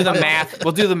 Also, we'll do the math.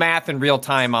 We'll do the math in real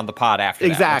time on the pod after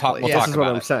that. Exactly. We'll talk this is what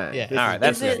about I'm saying. Yeah. All right.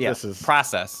 That's good. This is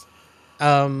process.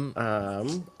 All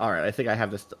right. I think I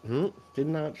have this. Did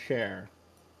not share.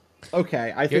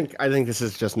 Okay. I think this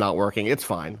is just not working. It's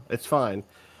fine. It's fine.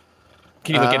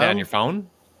 Can you look at it on your phone?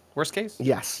 Worst case.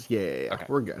 Yes. Yeah. Okay.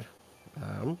 We're good.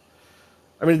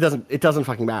 I mean, it doesn't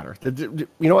fucking matter. You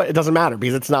know what? It doesn't matter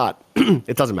because it's not.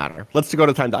 It doesn't matter. Let's go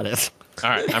to time.is. All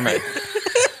right, I'm ready.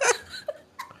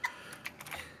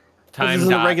 This is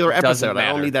a regular episode. I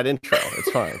don't need that intro. It's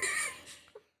fine.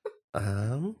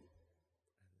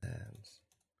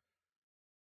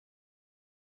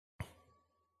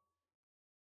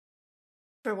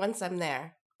 For once, I'm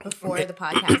there before the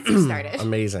podcast started.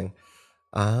 Amazing.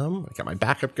 I got my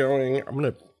backup going.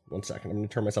 One second. I'm gonna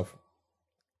turn myself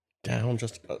down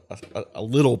just a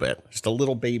little bit, just a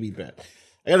little baby bit.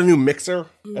 I got a new mixer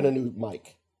and a new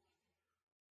mic.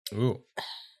 Ooh,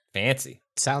 fancy.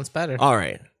 Sounds better. All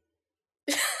right.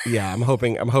 Yeah, I'm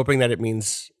hoping that it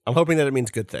means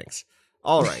good things.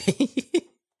 All right.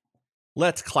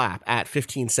 Let's clap at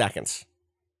 15 seconds.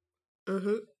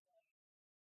 Mm-hmm.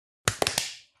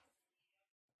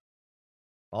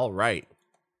 All right.